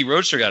 The Mini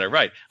Roadster got it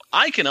right.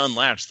 I can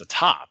unlatch the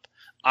top.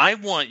 I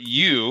want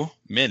you,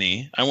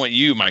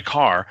 my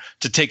car,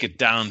 to take it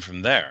down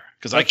from there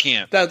because I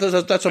can't.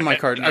 That's on my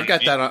card. I've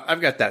got that.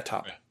 I've got that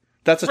top.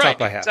 That's the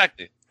top I have.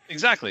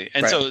 Exactly.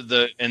 And so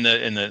the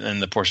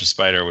Porsche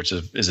Spyder, which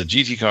is a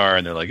GT car,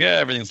 and they're like, yeah,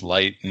 everything's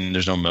light and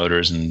there's no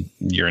motors and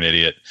you're an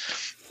idiot.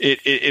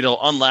 It'll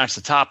unlatch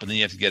the top and then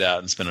you have to get out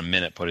and spend a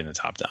minute putting the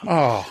top down.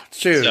 Oh,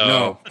 dude,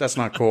 no, that's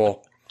not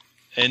cool.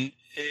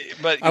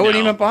 But I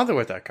wouldn't even bother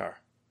with that car.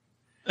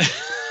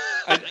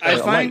 I'd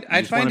find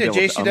a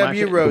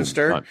JCW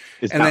Roadster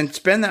and then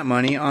spend that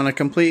money on a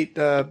complete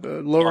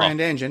lower end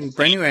engine,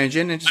 brand new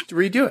engine, and just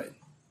redo it.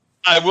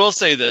 I will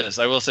say this.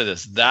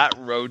 That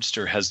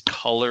Roadster has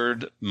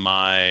colored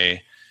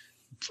my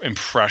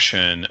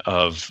impression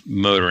of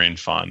motoring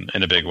fun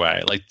in a big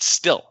way. Like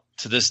still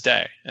to this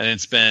day. And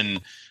it's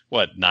been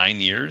 9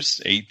 years,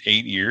 8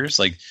 years.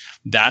 Like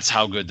that's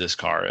how good this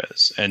car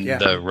is. And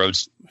the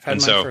Roadster. I've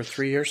had mine for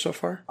 3 years so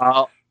far.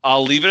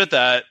 I'll leave it at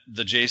that.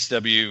 The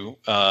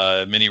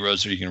JCW Mini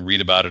Roadster, you can read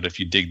about it if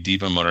you dig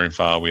deep on Motoring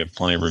File. We have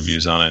plenty of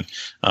reviews on it.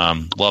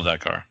 Love that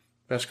car.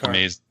 Best car.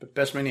 Amazing.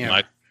 Best Mini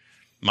ever.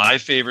 My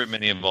favorite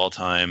Mini of all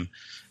time.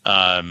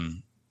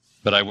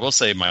 But I will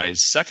say my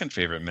second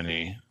favorite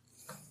Mini.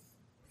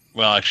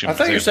 Well, actually, I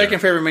thought your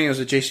second favorite Mini was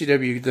the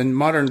JCW, the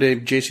modern day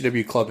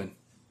JCW Clubbin.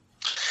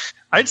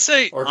 I'd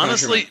say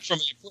honestly,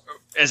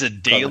 as a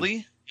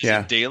daily,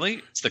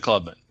 it's the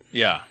Clubman.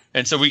 Yeah,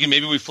 and so we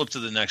flip to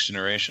the next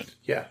generation.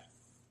 Yeah.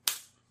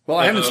 Well,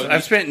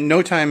 I've spent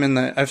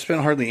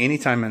hardly any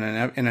time in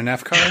an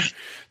F car.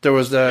 There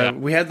was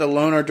we had the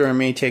loaner during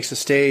May Takes the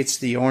States,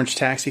 the orange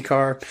taxi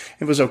car.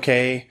 It was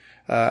okay.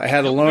 I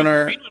had a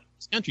loaner.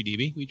 country,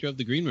 DB. We drove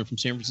the green one from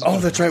San Francisco. Oh,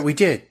 that's right. We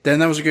did. Then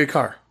that was a good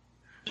car.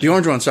 The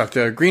orange one sucked.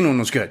 The green one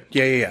was good.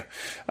 Yeah.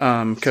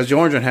 Because the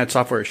orange one had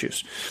software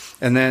issues.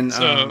 And then,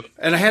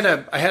 and I had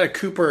a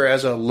Cooper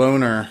as a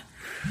loaner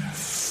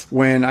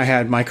when I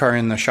had my car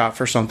in the shop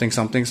for something,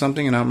 and I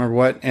don't remember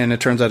what. And it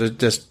turns out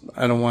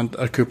I don't want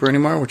a Cooper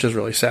anymore, which is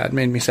really sad.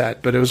 Made me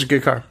sad, but it was a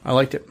good car. I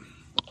liked it.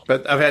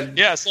 But I've had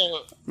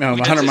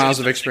 100 miles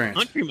of experience.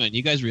 Countryman,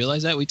 you guys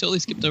realize that? We totally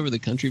skipped over the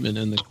Countryman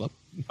and the Club.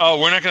 Oh,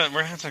 we're not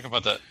gonna talk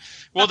about that.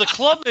 Well, the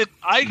Club,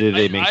 Did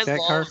they make that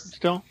car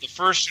still? The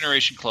first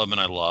generation Clubman,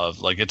 I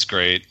love. Like, it's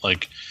great.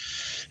 Like,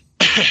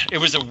 it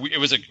was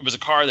a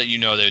car that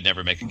they would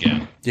never make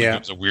again. Yeah, like, it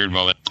was a weird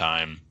moment in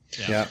time.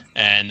 Yeah.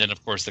 And then,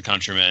 of course, the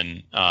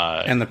Countryman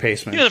and the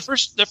Paceman.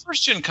 The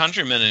first gen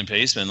Countryman and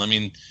Paceman. I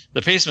mean,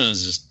 the Paceman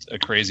is just a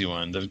crazy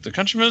one. The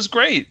Countryman is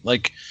great.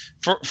 Like,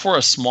 for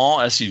a small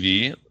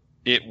SUV,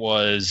 it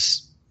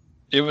was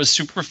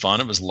super fun.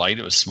 It was light.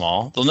 It was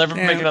small. They'll never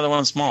make another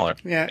one smaller.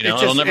 Yeah,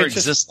 it'll never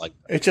exist like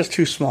that. It's just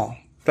too small.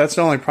 That's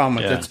the only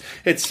problem with it.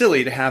 It's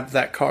silly to have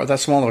that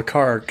small of a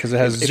car because it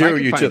has zero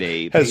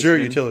utility.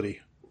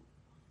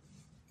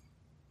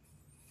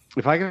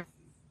 If I could.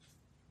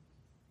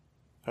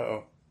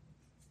 Uh-oh.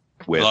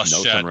 With no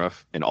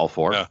sunroof and all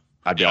four,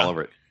 I'd be all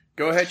over it.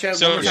 Go ahead, Chad.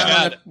 So,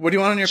 what do you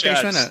want on your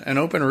Paceman? An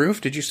open roof?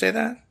 Did you say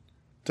that?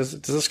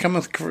 Does this come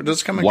in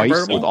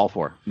convertible? With all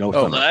four. No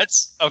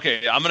sunroof.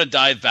 Okay. I'm going to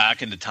dive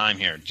back into time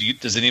here.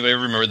 Does anybody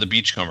remember the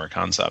Beachcomber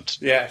concept?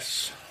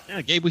 Yes.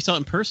 Yeah, Gabe, we saw it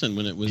in person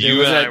when it was.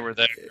 You and I were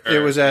there.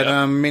 It was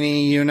at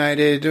Mini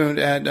United in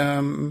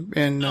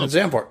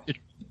Zandvoort.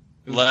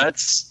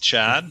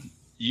 Chad,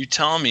 you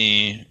tell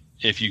me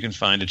if you can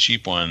find a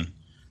cheap one.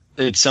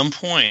 At some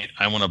point,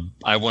 I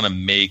want to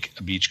make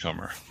a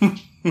Beachcomber.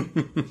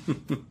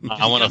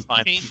 I want to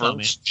find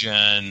first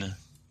gen,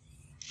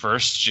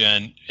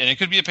 and it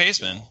could be a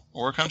Paceman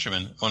or a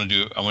Countryman. I want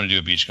to do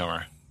a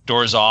Beachcomber.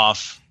 Doors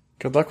off.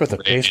 Good luck with the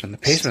Paceman. The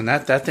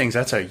Paceman,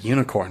 that's a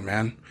unicorn,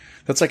 man.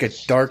 That's like a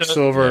dark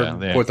silver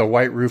with a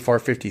white roof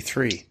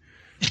R53.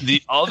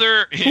 The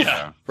other,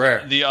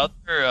 rare. The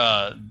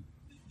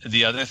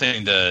other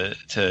thing to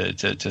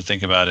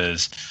think about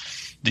is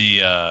the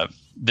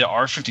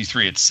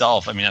R53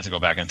 itself. I mean, not to go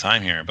back in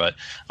time here, but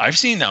I've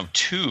seen now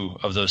 2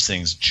 of those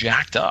things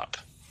jacked up.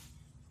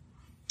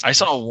 I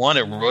saw one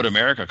at Road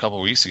America a couple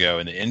of weeks ago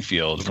in the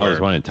infield. There's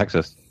one in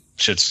Texas.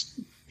 Shit's,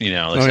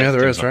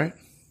 there is, right?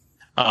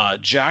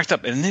 Jacked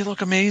up, and they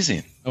look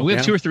amazing. Oh, we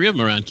have 2 or 3 of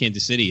them around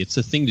Kansas City. It's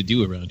a thing to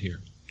do around here.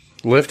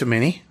 Lift a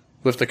Mini?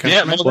 Lift a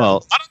Countryman? Yeah,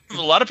 a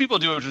lot of people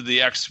do it with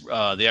the X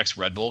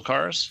Red Bull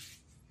cars.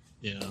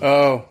 Yeah.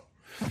 Oh.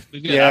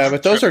 Yeah,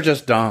 but those are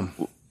just dumb.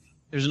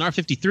 There's an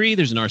R53.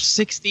 There's an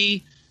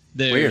R60.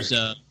 There's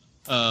an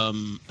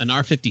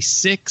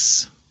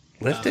R56.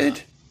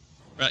 Lifted?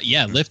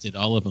 Lifted,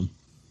 all of them.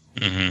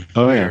 Mm-hmm.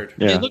 Oh, yeah.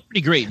 They look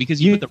pretty great because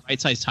you put the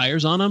right size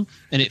tires on them,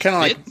 and it's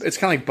kind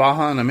of like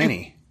Baja on a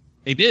Mini.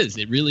 It is.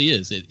 It really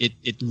is.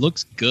 It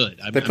looks good.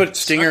 Do you put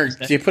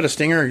a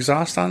Stinger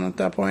exhaust on at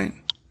that point?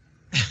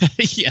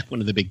 Yeah,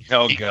 one of the big.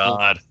 Oh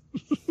God.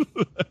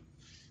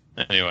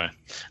 Anyway,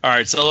 all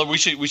right. So we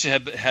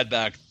should head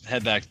back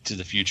to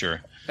the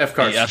future. F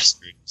cars. The F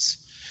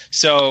series.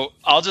 So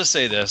I'll just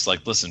say this: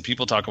 like, listen,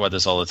 people talk about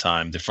this all the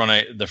time.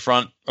 The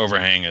front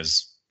overhang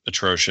is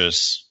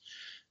atrocious.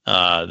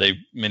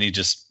 Mini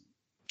just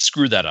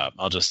screwed that up.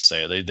 I'll just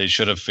say they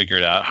should have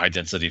figured out high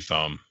density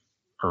foam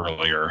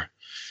earlier.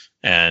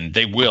 And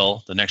they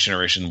will. The next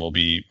generation will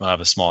have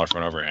a smaller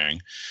front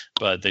overhang,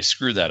 but they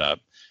screwed that up.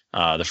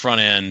 The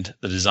front end,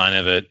 the design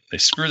of it, they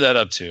screwed that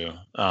up too.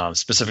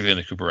 Specifically in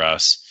the Cooper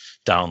S,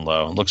 down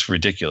low, it looks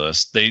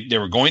ridiculous. They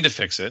were going to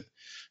fix it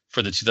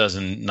for the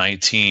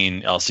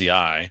 2019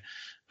 LCI.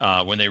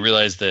 When they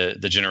realized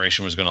the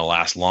generation was going to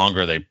last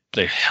longer,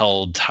 they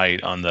held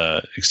tight on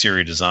the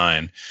exterior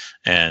design,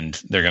 and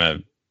they're going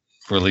to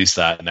release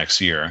that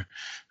next year.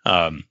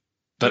 But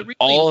really,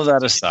 all of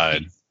that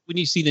aside. When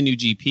you see the new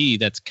GP,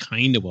 that's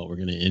kind of what we're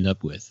going to end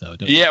up with, though.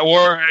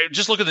 Or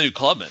just look at the new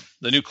Clubman.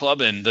 The new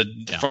Clubman, the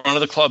front of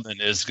the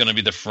Clubman is going to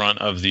be the front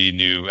of the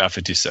new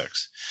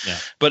F56. Yeah.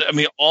 But I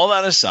mean, all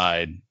that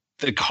aside,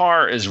 the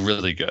car is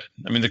really good.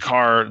 I mean, the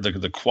car,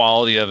 the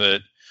quality of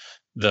it,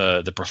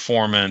 the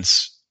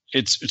performance,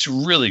 it's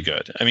really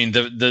good. I mean,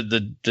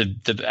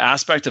 the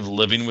aspect of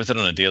living with it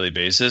on a daily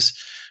basis,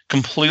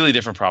 completely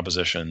different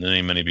proposition than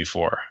any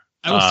before.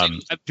 I will say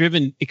I've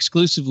driven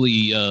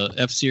exclusively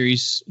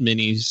F-Series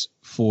Minis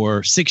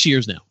for 6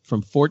 years now.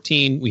 From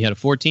 14, we had a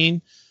 14,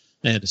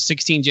 I had a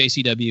 16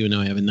 JCW, and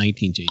now I have a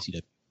 19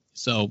 JCW.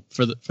 So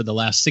for the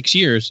last 6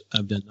 years,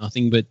 I've done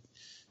nothing but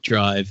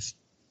drive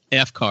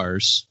F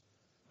cars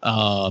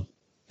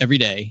every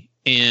day.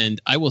 And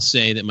I will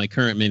say that my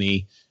current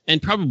Mini,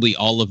 and probably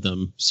all of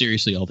them,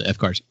 seriously, all the F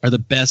cars, are the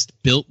best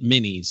built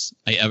Minis.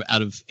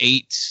 Out of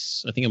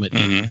 8, I think I'm at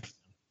 8.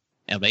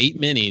 Out of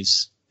 8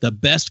 Minis, the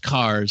best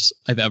cars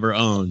I've ever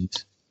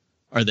owned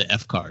are the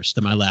F cars.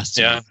 They're my last.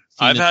 Yeah,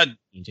 I've had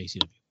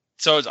JCW.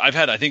 So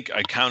I think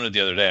I counted the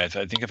other day. I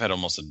think I've had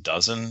almost a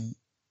dozen,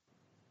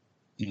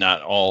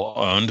 not all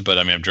owned, but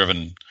I mean I've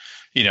driven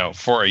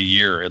for a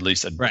year, at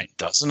least a Right.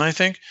 dozen, I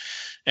think.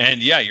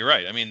 And yeah, you're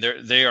right. I mean,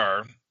 they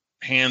are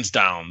hands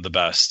down the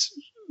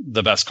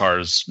best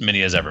cars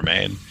Mini has ever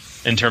made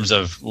in terms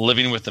of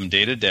living with them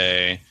day to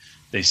day.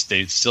 They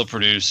still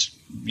produce,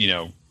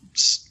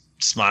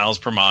 smiles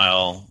per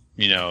mile,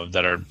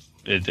 that are,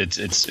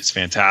 it's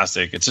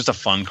fantastic. It's just a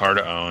fun car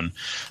to own,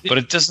 but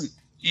it doesn't,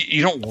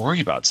 you don't worry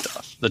about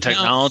stuff. The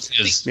technology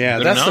is Yeah,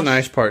 good that's enough. the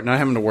nice part, not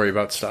having to worry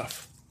about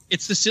stuff.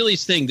 It's the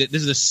silliest thing. This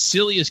is the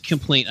silliest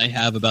complaint I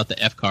have about the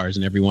F cars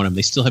and every one of them.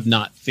 They still have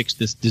not fixed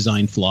this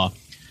design flaw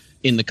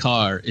in the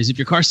car. Is if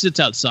your car sits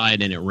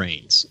outside and it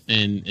rains,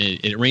 and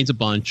it rains a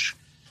bunch,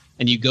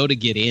 and you go to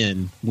get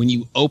in, when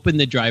you open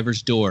the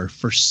driver's door,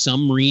 for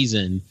some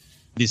reason,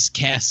 this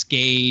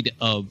cascade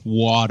of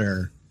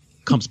water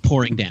comes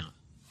pouring down,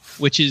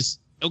 which is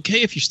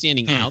okay if you're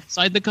standing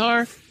outside the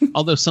car,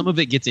 although some of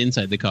it gets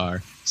inside the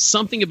car.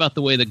 Something about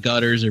the way the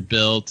gutters are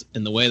built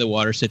and the way the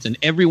water sits, and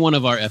every one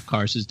of our F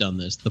cars has done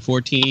this. The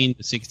 14,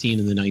 the 16,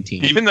 and the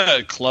 19. Even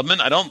the Clubman,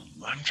 I'm trying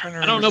to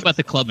remember. I don't know about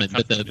the Clubman,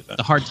 but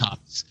the hard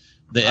tops,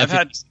 the I've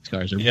had- F56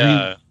 cars are yeah.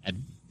 really bad.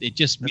 It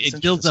That's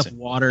builds up interesting.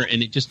 water,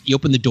 and you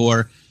open the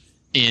door,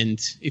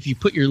 and if you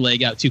put your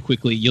leg out too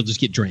quickly, you'll just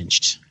get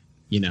drenched,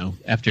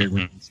 after it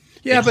rains.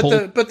 Yeah,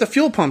 It but the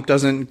fuel pump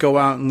doesn't go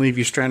out and leave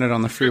you stranded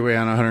on the freeway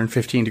on a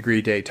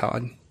 115-degree day,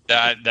 Todd.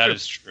 That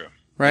is true.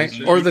 Right?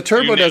 You- Or the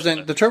turbo you nailed doesn't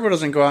it. the turbo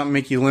doesn't go out and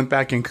make you limp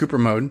back in Cooper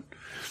mode.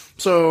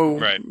 So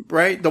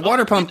Right. the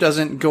water pump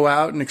doesn't go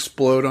out and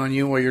explode on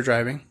you while you're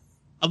driving.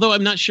 Although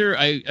I'm not sure,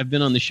 I've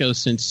been on the show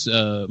since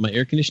my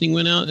air conditioning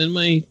went out in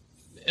my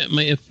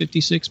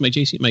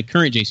F56, my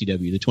current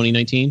JCW, the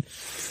 2019.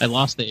 I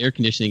lost the air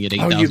conditioning at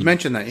 8,000. Oh, you've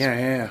mentioned that.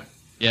 Yeah.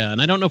 Yeah,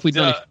 and I don't know if we've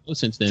done a show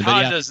since then.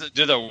 Todd, but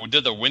yeah.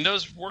 did the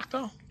windows work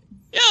though?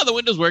 Yeah, the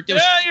windows worked. It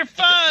Yeah, you're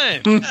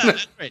fine. yeah,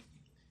 that's right.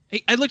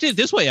 Hey, I looked at it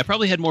this way. I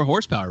probably had more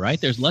horsepower, right?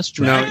 There's less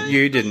drag. No,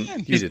 you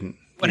didn't. You didn't.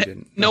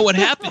 What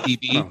happened,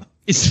 DB, Oh.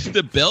 is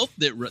the belt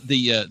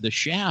the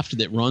shaft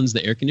that runs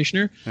the air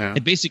conditioner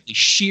had basically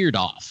sheared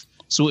off,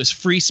 so it was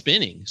free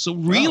spinning. So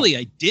really,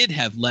 I did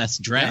have less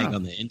drag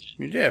on the engine.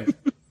 You did.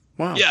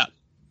 Wow. Yeah,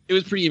 it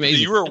was pretty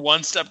amazing. You were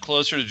one step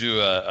closer to do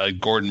a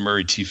Gordon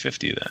Murray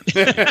T50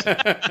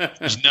 then.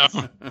 There's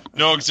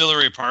no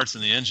auxiliary parts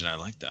in the engine. I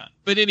like that.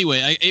 But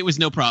anyway, it was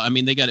no problem. I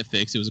mean, they got it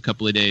fixed. It was a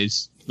couple of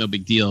days, no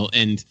big deal.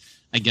 And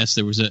I guess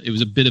it was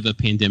a bit of a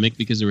pandemic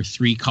because there were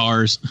 3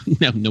 cars.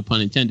 No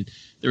pun intended.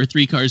 There were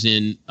 3 cars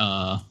in,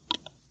 at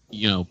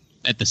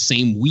the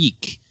same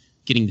week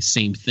getting the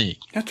same thing.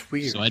 That's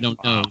weird. So I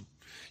don't know.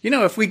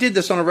 If we did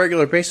this on a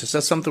regular basis,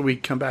 that's something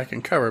we'd come back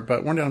and cover.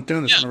 But we're not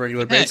doing this on a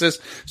regular basis,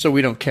 so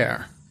we don't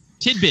care.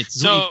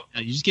 Tidbits. So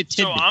you just get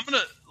tidbits. So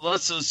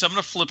I'm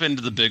gonna flip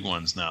into the big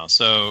ones now.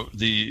 So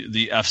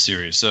the F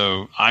series.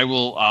 So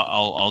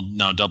I'll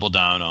now double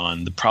down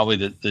on probably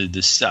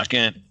the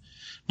second.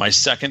 My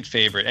second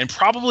favorite, and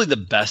probably the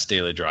best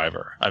daily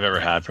driver I've ever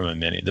had from a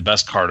Mini, the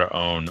best car to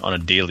own on a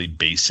daily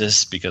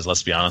basis, because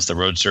let's be honest, the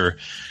Roadster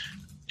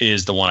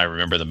is the one I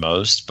remember the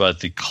most.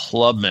 But the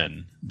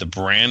Clubman, the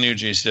brand new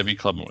JCW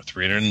Clubman with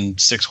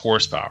 306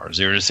 horsepower,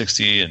 0 to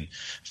 60 in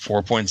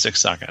 4.6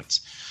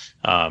 seconds,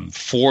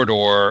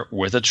 4-door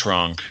with a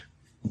trunk,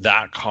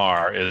 that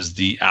car is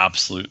the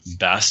absolute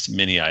best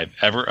Mini I've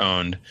ever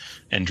owned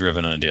and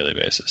driven on a daily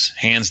basis.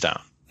 Hands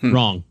down.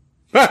 Wrong.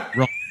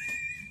 Wrong.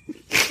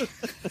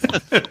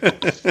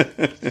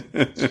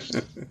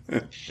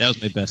 That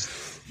was my best.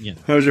 Yeah.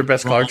 That was your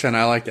best Clarkson.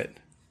 I liked it.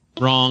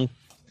 Wrong.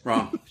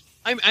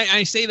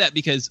 I say that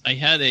because I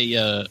had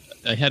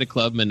a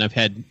Clubman. I've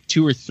had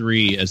 2 or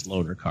 3 as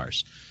loaner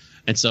cars,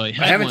 and so I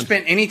haven't one.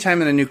 spent any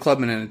time in a new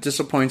Clubman, and it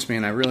disappoints me,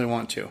 and I really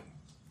want to.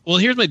 Well,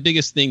 here's my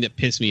biggest thing that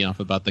pissed me off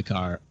about the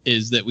car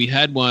is that we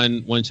had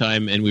one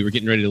time, and we were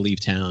getting ready to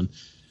leave town,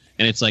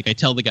 and it's like I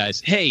tell the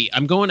guys, "Hey,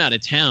 I'm going out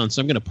of town,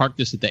 so I'm going to park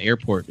this at the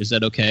airport. Is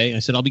that okay?" I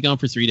said, "I'll be gone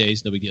for 3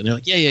 days. No big deal." And they're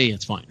like, "Yeah,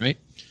 it's fine, right?"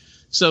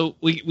 So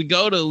we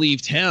go to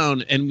leave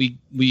town, and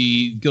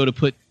we go to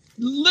put.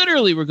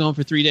 Literally, we're going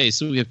for 3 days,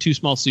 so we have 2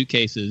 small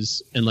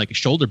suitcases and like a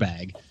shoulder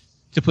bag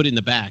to put in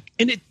the back,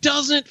 and it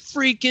doesn't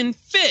freaking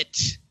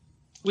fit.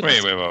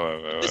 Wait.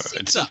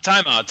 It's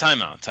time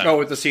out. Oh,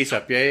 with the seats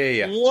up.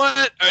 Yeah.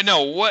 What?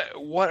 No.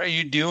 What are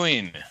you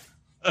doing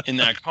in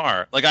that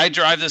car? Like, I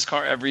drive this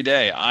car every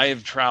day.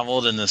 I've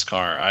traveled in this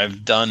car.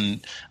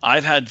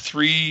 I've had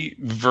 3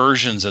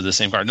 versions of the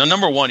same car. Now,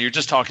 number one, you're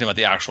just talking about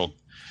the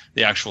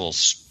actual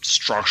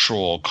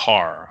structural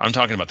car. I'm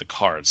talking about the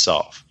car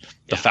itself,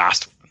 the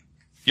fast one.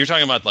 You're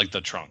talking about like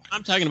the trunk.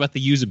 I'm talking about the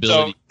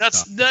usability. So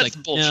that's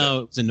bullshit.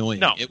 No, it's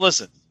annoying. No,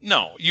 listen.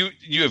 No, you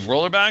have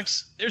roller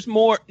bags? There's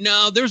more.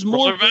 No, there's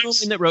more room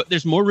in the road.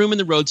 There's more room in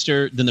the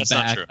Roadster than the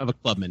back of a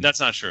Clubman. That's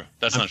not true.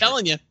 I'm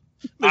telling you.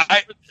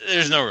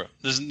 There's no room.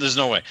 There's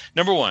no way.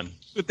 Number one,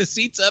 with the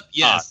seats up,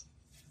 yes.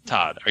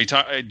 Todd, are you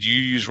do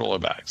you use roller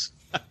bags?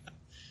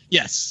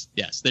 Yes.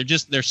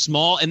 They're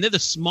small, and they're the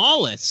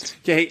smallest.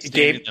 Okay,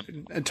 Gabe,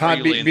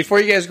 Todd.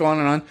 Before you guys go on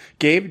and on,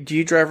 Gabe, do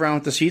you drive around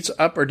with the seats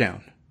up or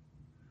down?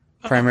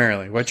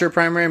 Primarily, what's your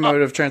primary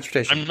mode of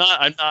transportation? I'm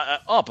not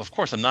up. Of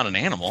course, I'm not an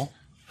animal.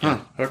 Huh.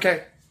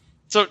 Okay.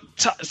 So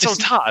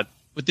Todd,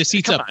 with the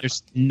seats come up, on.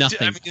 there's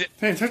nothing.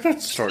 Hey, there's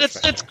not storage back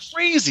there. That's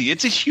crazy.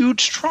 It's a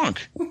huge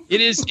trunk. It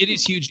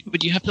is huge,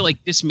 but you have to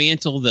like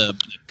dismantle the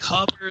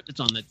cover that's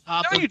on the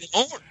top. No, of you it.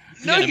 don't.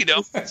 No, you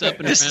don't. It's up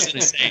and This around.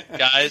 is insane,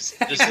 guys.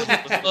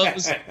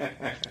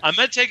 I'm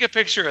gonna take a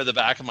picture of the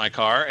back of my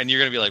car, and you're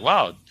gonna be like,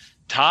 "Wow,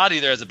 Todd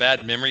either has a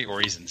bad memory or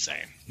he's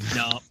insane."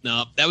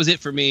 No, that was it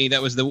for me.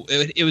 That was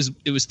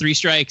it was 3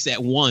 strikes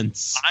at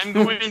once. I'm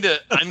going to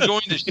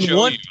In show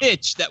one you.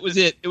 pitch, that was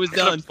it. It was I'm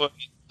gonna done. put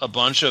a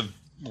bunch of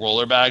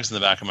roller bags in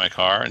the back of my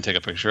car and take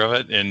a picture of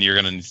it, and you're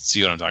gonna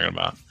see what I'm talking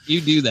about.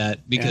 You do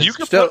that because You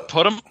could Still-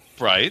 put them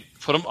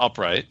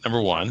upright.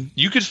 Number one,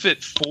 you could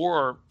fit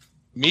 4,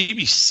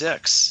 maybe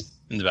 6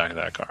 in the back of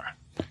that car.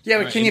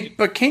 Yeah, but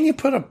can you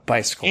put a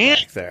bicycle And-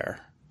 back there?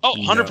 Oh,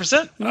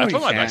 100%. No, I you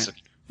put my can't.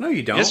 bicycle. No,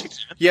 you don't. Yes, you can.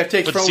 You have to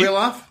take the But front see- wheel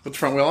off? Put the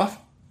front wheel off?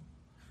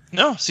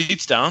 No,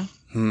 seats down.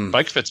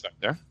 Bike fits back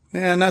there.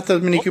 Yeah, not the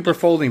Mini Cooper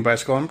folding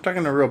bicycle. I'm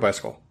talking a real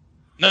bicycle.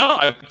 No,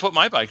 I put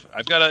my bike.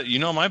 I've got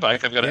my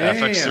bike. I've got an Yeah,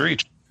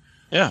 FX3.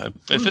 Yeah,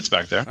 it fits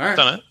back there. All right.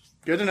 Done it.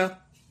 Good to know.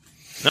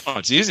 No,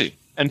 it's easy.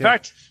 In Yeah.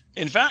 fact,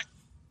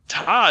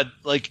 Todd,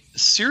 like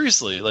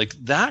seriously, like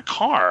that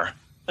car.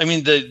 I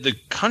mean, the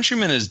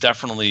Countryman is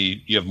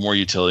definitely, you have more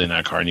utility in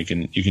that car, and you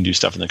can do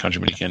stuff in the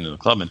Countryman you can in the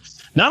Clubman.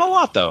 Not a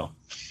lot though.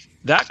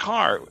 That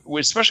car,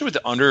 especially with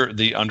the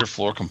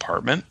underfloor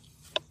compartment,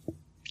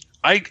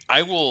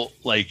 I will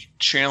like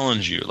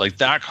challenge you. Like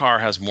that car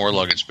has more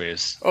luggage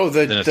space. Oh,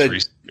 than a 3.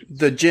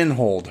 the gin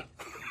hold.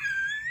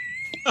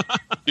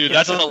 Dude,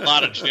 that's a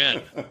lot of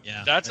gin. yeah,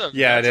 Yeah, that's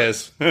it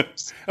is.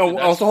 Oh,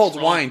 that's also holds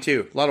strong. wine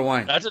too. A lot of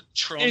wine. That's a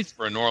trunk It's-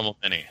 for a normal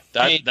Mini.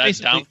 Hey, That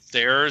basically-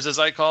 downstairs, as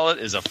I call it,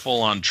 is a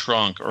full-on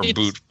trunk or It's-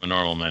 boot for a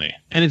normal Mini.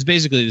 and it's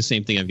basically the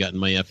same thing I've got in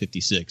my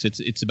F56.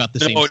 It's about the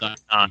same No, size.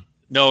 it's not.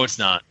 No, it's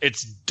not.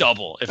 It's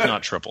double, if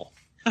not triple.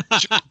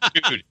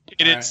 Dude,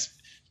 it's.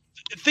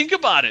 Think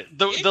about it.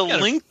 The He's got a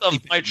length of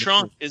pretty my big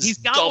trunk difference. is He's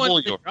got double one in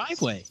the yours.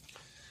 driveway.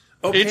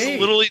 Okay. It's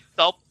literally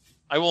double.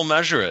 I will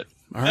measure it.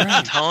 All I'm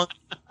right. telling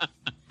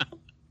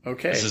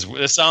Okay.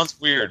 this sounds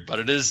weird, but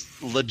it is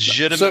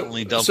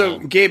legitimately double. So,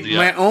 Gabe, the-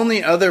 my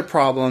only other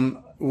problem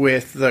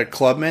with the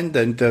Clubman,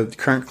 the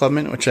current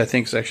Clubman, which I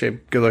think is actually a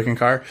good-looking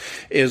car,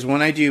 is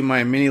when I do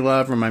my Mini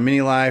Love or my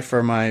Mini Life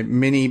or my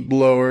Mini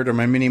Blowered or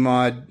my Mini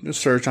Mod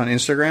search on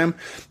Instagram,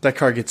 that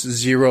car gets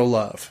 0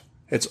 love.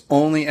 It's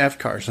only F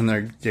cars, and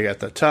they got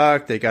the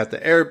tuck, they got the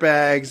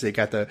airbags, they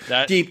got the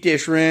deep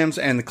dish rims,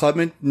 and the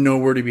Clubman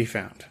nowhere to be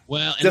found.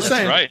 Well, and Just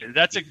let's- saying. right.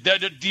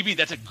 DB.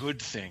 That's a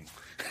good thing.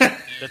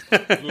 That's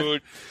a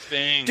good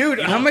thing. Dude,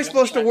 You how know, am I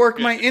supposed to work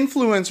good. my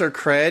influencer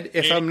cred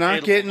if I'm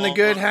not getting the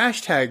good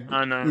hashtag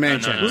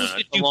mention? Who It's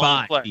did a you long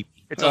buy? play.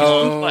 It's a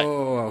long play.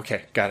 Oh,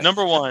 okay, got it.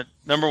 Number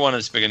one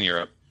is big in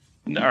Europe,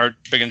 or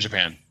big in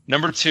Japan.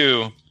 Number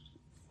two,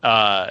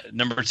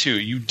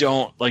 you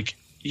don't like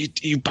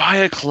you buy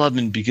a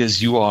Clubman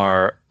because you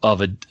are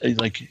of a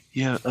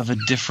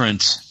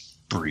different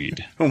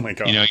breed. Oh my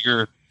god! You know,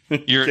 you're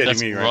Kidding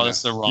that's, me right well, now.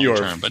 that's the wrong You are-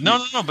 term. But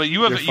no. But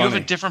you have you're a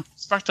funny. different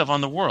perspective on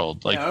the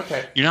world. Like Yeah,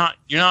 okay.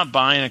 you're not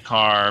buying a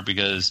car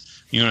because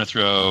you want to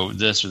throw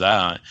this or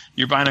that.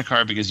 You're buying a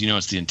car because you know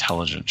it's the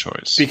intelligent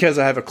choice. Because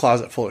I have a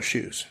closet full of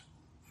shoes.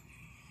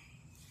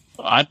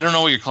 I don't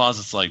know what your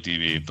closet's like,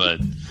 DB, but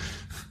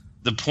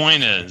the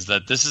point is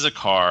that this is a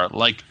car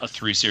like a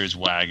 3 Series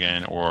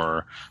wagon,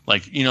 or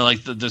like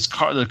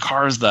the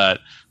cars that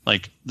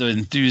like the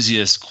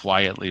enthusiasts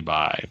quietly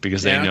buy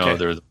because they Yeah, know okay.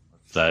 they're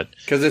that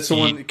Because it's the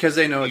one. Because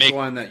they know it's the make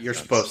one that you're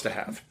sense. supposed to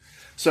have.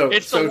 So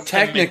It's the one that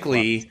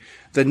technically,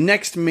 the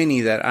next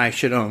Mini that I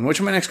should own, which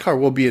my next car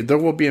will be, there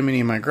will be a Mini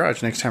in my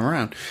garage next time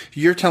around.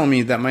 You're telling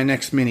me that my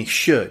next Mini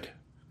should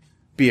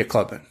be a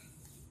Clubman.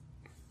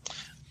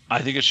 I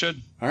think it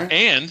should. All right.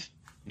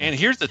 And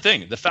here's the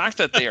thing: the fact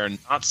that they are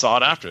not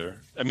sought after.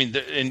 I mean,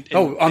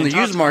 On the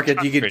used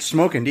market, you get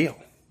smoking deal.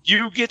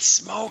 You get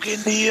smoking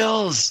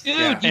deals, Dude,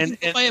 Yeah. you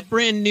can buy a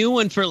brand new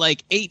one for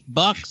like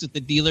 $8 at the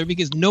dealer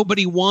because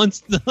nobody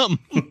wants them.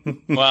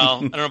 Well,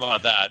 I don't know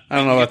about that. I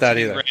don't know about that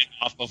You either. ran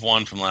off of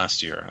one from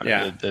last year.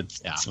 Yeah.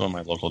 It's one of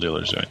my local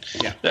dealers doing.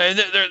 Yeah.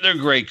 They're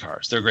great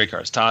cars. They're great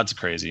cars. Todd's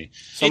crazy.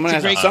 Someone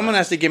It's a has, great- someone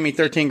has to give me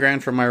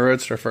 $13,000 for my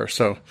Roadster first.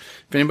 So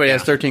if anybody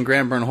has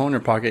 $13,000 burn a hole in their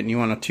pocket and you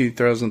want a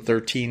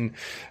 2013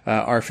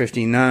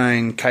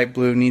 R59 Kite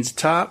Blue, needs a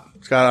top,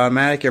 it's got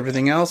automatic,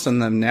 everything else, and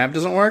the nav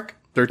doesn't work,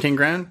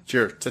 $13,000,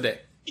 sure, today.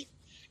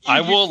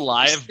 I will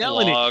live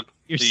selling it. blog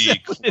You're the selling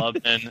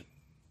it. Clubman.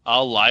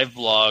 I'll live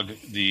blog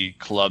the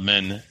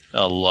Clubman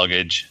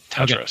luggage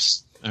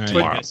Tetris All right.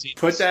 tomorrow.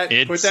 Put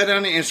that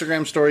on the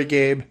Instagram story,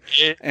 Gabe,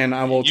 and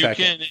I will check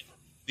it.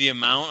 The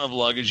amount of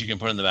luggage you can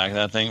put in the back of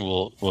that thing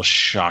will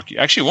shock you.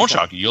 Actually, it won't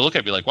shock you. You'll look at it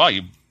and be like, wow,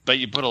 you bet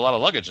you put a lot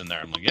of luggage in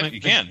there. I'm like, yeah,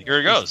 you can. Here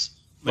it goes.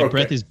 My Okay.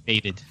 breath is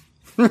baited.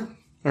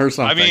 Or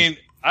something. I mean,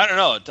 I don't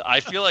know. I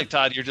feel like,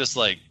 Todd, you're just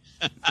like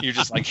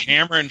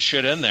hammering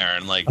shit in there.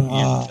 And like,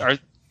 let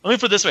me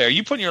put it this way. Are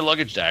you putting your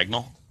luggage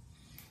diagonal?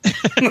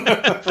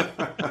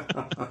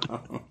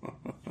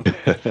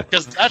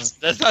 Because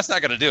that's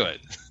not going to do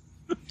it.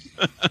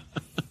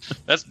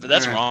 That's All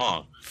right.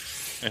 wrong.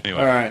 Anyway.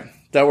 All right.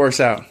 That works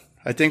out.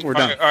 I think we're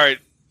done. All right.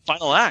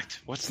 Final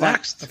act. What's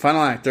next? The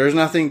final act. There is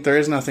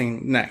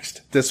nothing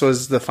next. This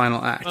was the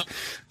final act.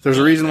 There's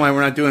a reason why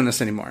we're not doing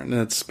this anymore, and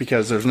it's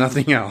because there's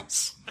nothing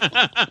else.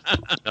 No,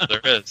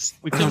 there is.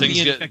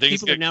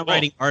 People are now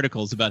writing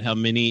articles about how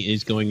Mini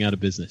is going out of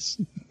business.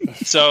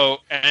 So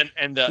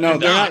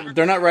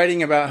they're not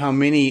writing about how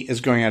Mini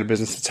is going out of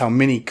business. It's how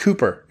Mini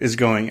Cooper is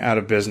going out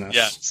of business.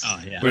 Yes.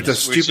 Oh, yeah. With a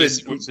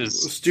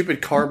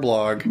stupid car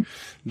blog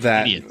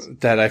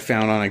that I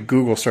found on a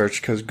Google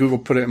search because Google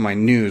put it in my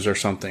news or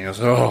something. I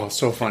was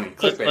so funny.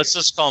 Let's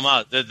just call them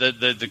out.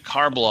 The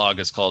car blog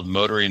is called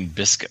Motoring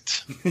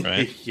Biscuit,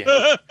 right?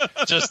 Yeah.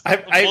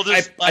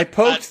 I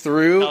poked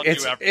through.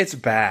 It's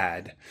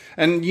bad,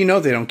 and they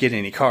don't get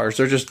any cars.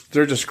 They're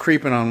just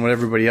creeping on what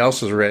everybody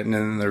else has written,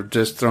 and they're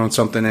just throwing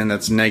something in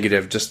that's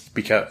negative just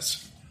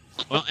because.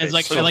 Well, I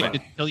like to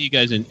tell you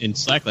guys in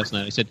Slack last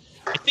night. I said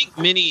I think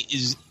Mini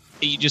is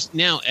just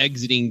now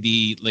exiting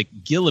the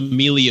Gil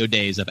Amelio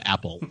days of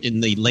Apple in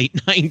the late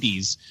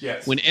 90s.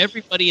 Yes. When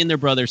everybody and their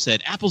brother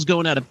said Apple's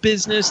going out of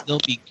business, they'll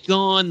be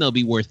gone, they'll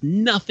be worth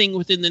nothing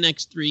within the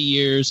next 3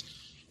 years.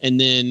 And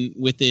then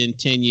within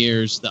 10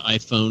 years, the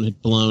iPhone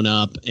had blown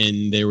up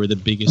and they were the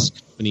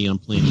biggest company on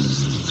planet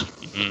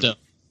Earth. Mm-hmm. So,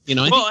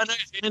 I think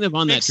it's kind of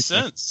on that. Makes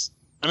sense.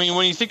 I mean,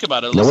 when you think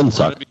about it, we're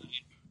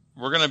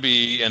going to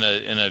be in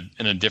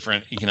a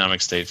different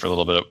economic state for a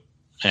little bit.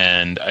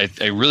 And I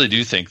really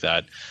do think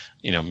that,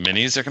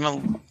 minis are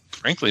going to,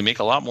 frankly, make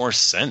a lot more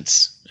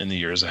sense in the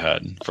years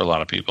ahead for a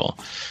lot of people.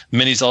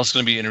 Mini's also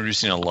going to be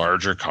introducing a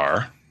larger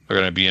car. They're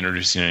going to be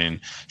introducing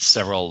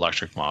several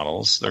electric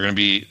models. They're going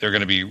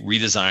to be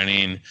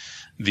redesigning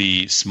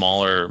the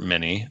smaller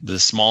Mini. The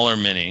smaller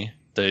Mini,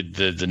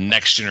 the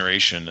next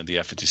generation of the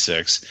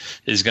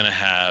F56, is going to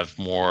have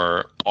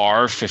more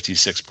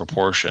R56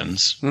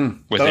 proportions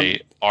with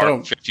a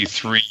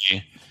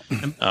R53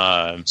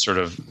 sort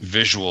of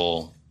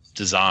visual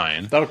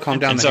design. That'll calm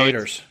down the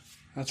haters.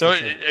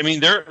 I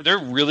mean, they're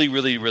really,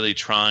 really, really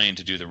trying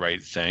to do the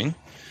right thing.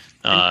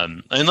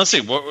 And let's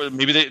see.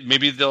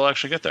 Maybe they'll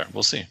actually get there.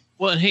 We'll see.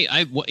 Well, hey,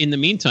 in the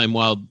meantime,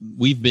 while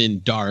we've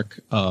been dark,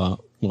 while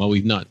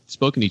we've not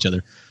spoken to each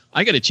other,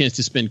 I got a chance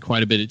to spend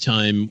quite a bit of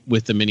time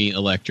with the Mini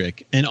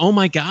Electric, and oh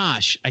my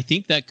gosh, I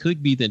think that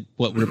could be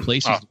what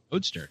replaces the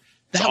Roadster.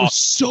 That was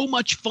so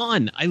much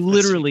fun. I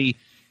literally.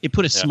 It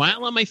put a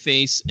smile on my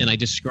face, and I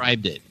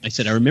described it. I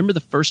said, I remember the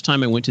first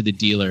time I went to the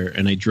dealer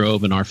and I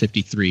drove an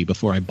R53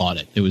 before I bought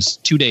it. It was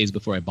 2 days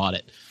before I bought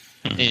it.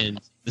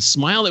 And the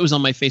smile that was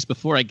on my face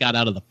before I got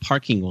out of the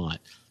parking lot,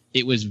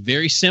 it was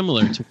very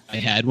similar to what I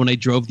had when I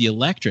drove the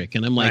electric.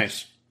 And I'm like,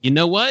 You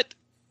know what?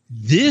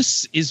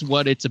 This is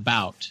what it's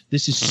about.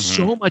 This is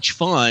so much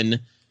fun.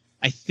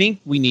 I think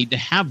we need to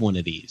have one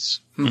of these.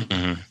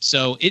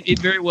 So it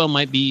very well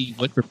might be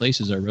what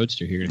replaces our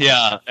Roadster here.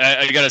 Yeah,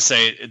 I got to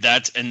say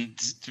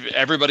and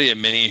everybody at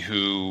Mini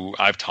who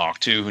I've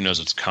talked to who knows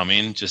what's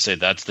coming, just say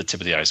that's the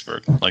tip of the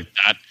iceberg. Like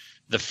that,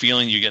 the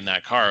feeling you get in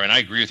that car. And I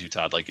agree with you,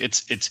 Todd. Like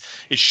it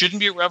shouldn't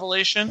be a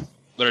revelation,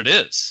 but it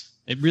is.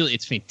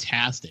 It's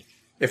fantastic.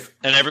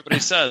 And everybody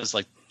says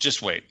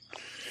just wait.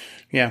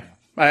 Yeah.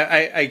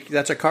 I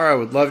that's a car I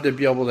would love to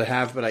be able to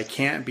have, but I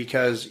can't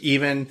because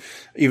even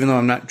though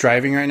I'm not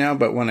driving right now,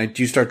 but when I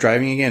do start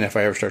driving again, if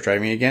I ever start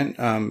driving again,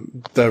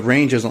 the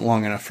range isn't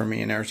long enough for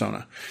me in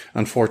Arizona,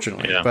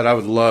 unfortunately. Yeah. But I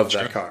would love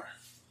that car.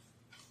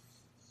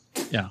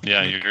 Yeah,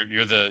 yeah,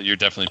 you're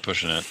definitely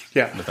pushing it.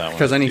 Yeah, with that one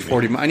because I need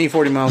 40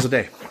 miles a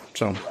day,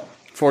 so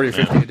 40 or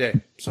 50 a day.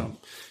 So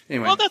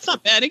anyway, well, that's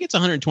not bad. It gets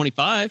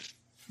 125.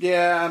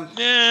 Yeah,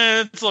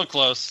 it's a little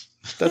close.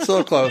 That's a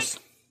little close.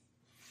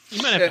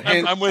 You might have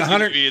I'm with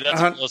you.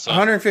 That's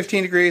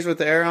 115 degrees with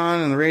the air on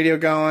and the radio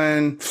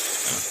going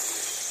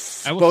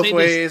both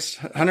ways.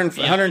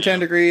 110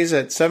 degrees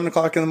at 7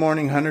 o'clock in the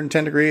morning.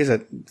 110 degrees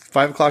at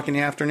 5 o'clock in the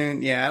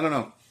afternoon. Yeah, I don't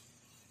know.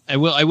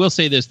 I will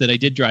say this, that I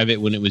did drive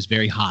it when it was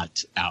very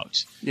hot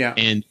out. Yeah.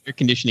 And air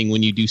conditioning,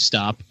 when you do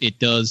stop, it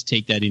does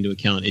take that into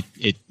account.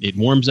 It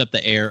warms up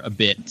the air a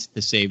bit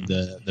to save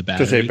the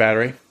battery. To save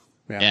battery.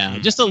 Yeah,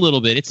 just a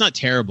little bit. It's not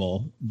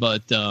terrible,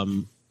 but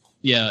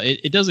yeah,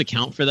 it does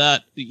account for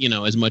that,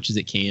 as much as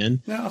it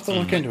can. Yeah, I'll have to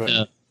look into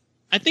it.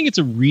 I think it's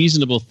a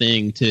reasonable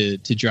thing to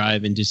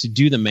drive and just to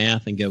do the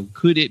math and go,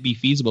 could it be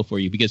feasible for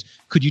you? Because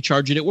could you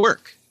charge it at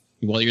work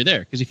while you're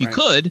there? Because if you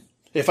could.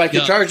 If I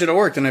could charge it at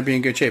work, then I'd be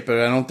in good shape. But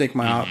I don't think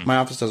my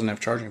office doesn't have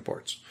charging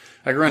ports.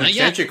 I can run an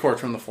extension cord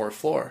from the fourth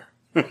floor.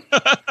 That'd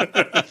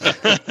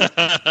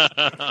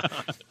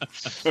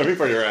be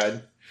pretty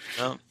rad.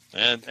 Well,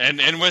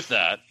 and with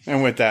that.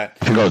 And with that.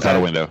 It goes out a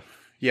window.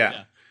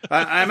 Yeah.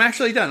 I'm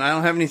actually done. I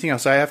don't have anything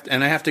else. I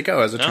have to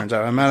go, as it turns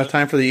out. I'm out of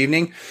time for the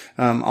evening.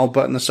 I'll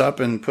button this up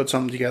and put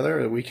something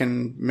together that we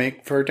can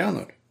make for a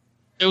download.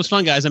 It was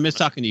fun, guys. I miss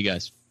talking to you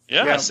guys.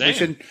 Yeah, same. We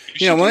should,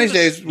 one of these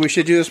days we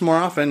should do this more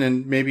often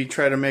and maybe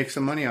try to make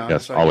some money on it.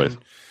 Yes, always.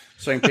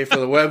 So I can pay for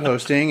the web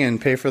hosting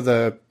and pay for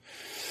the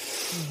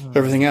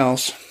everything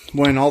else.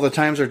 when all the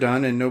times are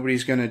done and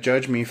nobody's going to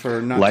judge me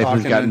for not Life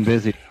talking. has gotten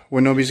busy.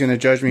 When nobody's going to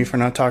judge me for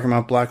not talking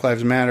about Black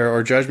Lives Matter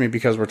or judge me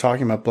because we're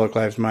talking about Black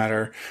Lives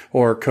Matter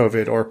or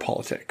COVID or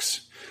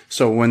politics.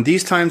 So when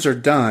these times are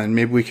done,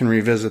 maybe we can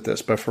revisit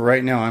this. But for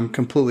right now, I'm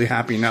completely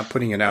happy not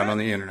putting it out on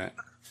the internet.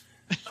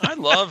 I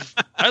love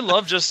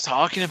just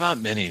talking about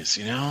minis,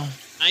 you know?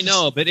 I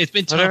know, but it's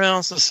been tough. Put everyone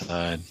else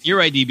aside. You're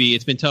right, DB.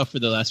 It's been tough for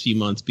the last few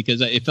months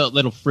because it felt a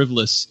little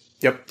frivolous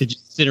Yep. to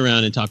just sit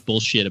around and talk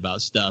bullshit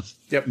about stuff.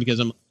 Yep.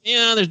 Because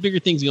there's bigger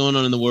things going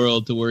on in the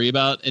world to worry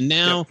about. And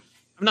now Yep.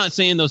 I'm not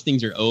saying those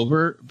things are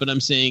over, but I'm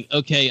saying,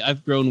 okay,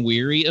 I've grown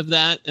weary of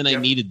that and I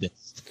Yep. needed this.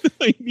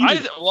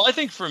 I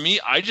think for me,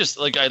 I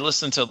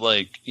listen to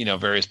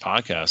various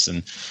podcasts,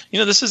 and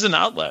this is an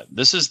outlet.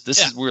 This is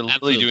we're literally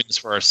absolutely doing this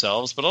for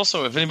ourselves, but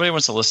also if anybody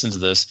wants to listen to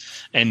this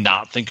and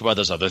not think about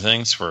those other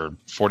things for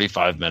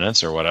 45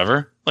 minutes or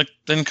whatever,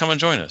 then come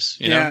and join us.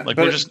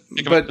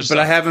 But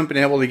I haven't been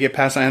able to get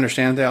past. I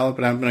understand the outlet,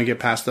 but I'm going to get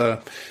past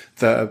the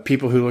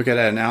people who look at it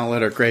as an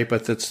outlet are great,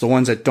 but it's the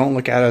ones that don't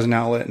look at it as an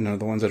outlet and are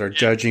the ones that are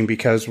judging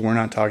because we're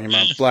not talking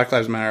about Black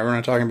Lives Matter. We're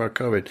not talking about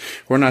COVID.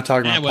 We're not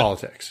talking about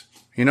politics.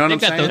 You know what I'm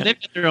saying? They've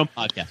got their own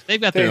podcast.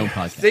 They've got their own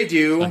podcast. They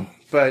do,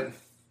 but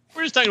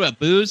we're just talking about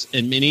booze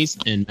and minis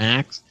and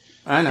Macs.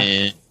 I know.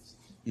 And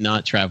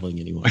not traveling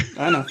anymore.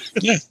 I know.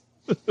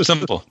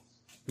 Simple.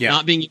 Yeah.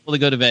 Not being able to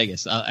go to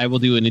Vegas. I will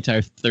do an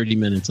entire 30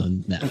 minutes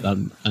on that.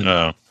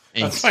 No.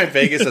 That's why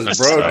Vegas is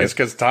broke. Is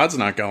because Todd's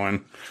not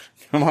going.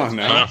 Come on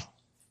now.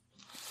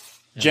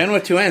 Jen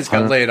with 2 N's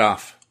got laid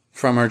off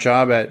from her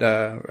job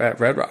at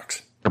Red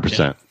Rocks.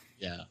 100%.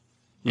 Yeah.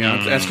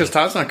 That's because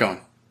Todd's not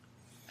going.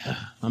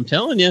 I'm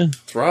telling you.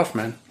 It's rough,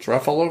 man. It's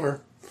rough all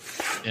over.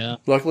 Yeah.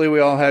 Luckily, we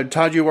all had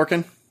Todd. You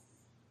working?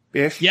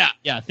 Ish?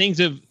 Yeah. Things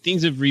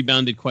have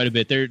rebounded quite a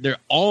bit. They're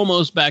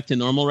almost back to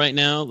normal right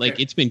now.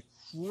 It's been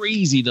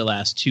crazy the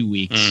last 2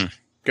 weeks.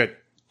 Good.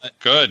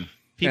 Good.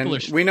 People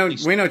and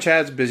we know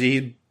Chad's busy.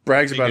 He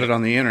brags about it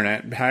on the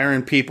internet,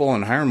 hiring people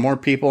and hiring more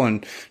people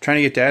and trying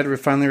to get Dad to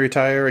finally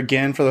retire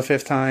again for the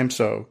 5th time.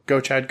 So go,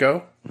 Chad,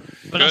 go.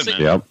 But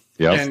Good,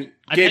 Yep. And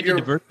I've had to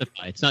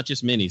diversify. It's not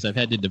just minis. I've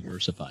had to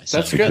diversify. So.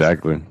 That's good.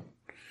 Exactly.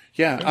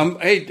 Yeah.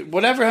 Hey,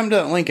 whatever happened to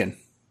that Lincoln,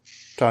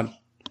 Todd?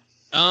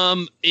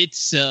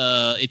 It's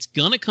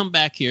gonna come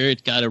back here.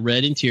 It's got a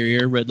red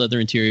leather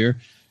interior.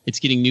 It's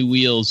getting new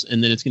wheels,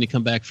 and then it's going to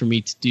come back for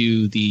me to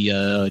do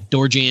the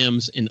door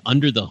jams and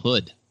under the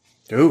hood.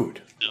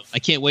 Dude, I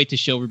can't wait to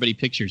show everybody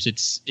pictures.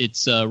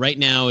 It's right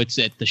now. It's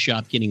at the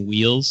shop getting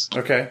wheels.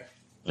 Okay.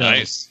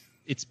 Nice.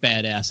 It's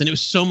badass, and it was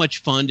so much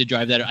fun to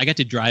drive that. I got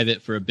to drive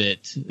it for a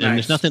bit, and Nice.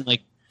 there's nothing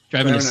like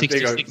driving a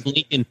 66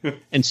 Lincoln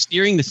and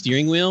steering the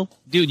steering wheel.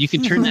 Dude, you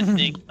can turn that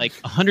thing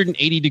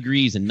 180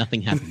 degrees and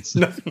nothing happens.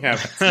 Nothing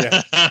happens.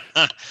 Yeah.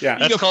 Yeah.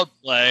 That's called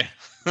play.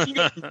 You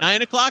go from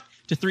 9 o'clock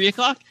to 3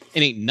 o'clock,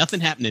 and ain't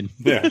nothing happening.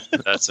 Yeah.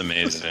 That's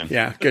amazing.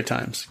 Yeah. Good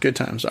times. Good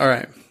times. All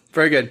right.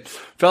 Very good.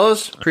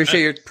 Fellas,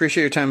 appreciate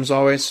your time as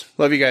always.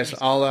 Love you guys.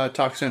 I'll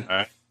talk soon. All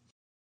right.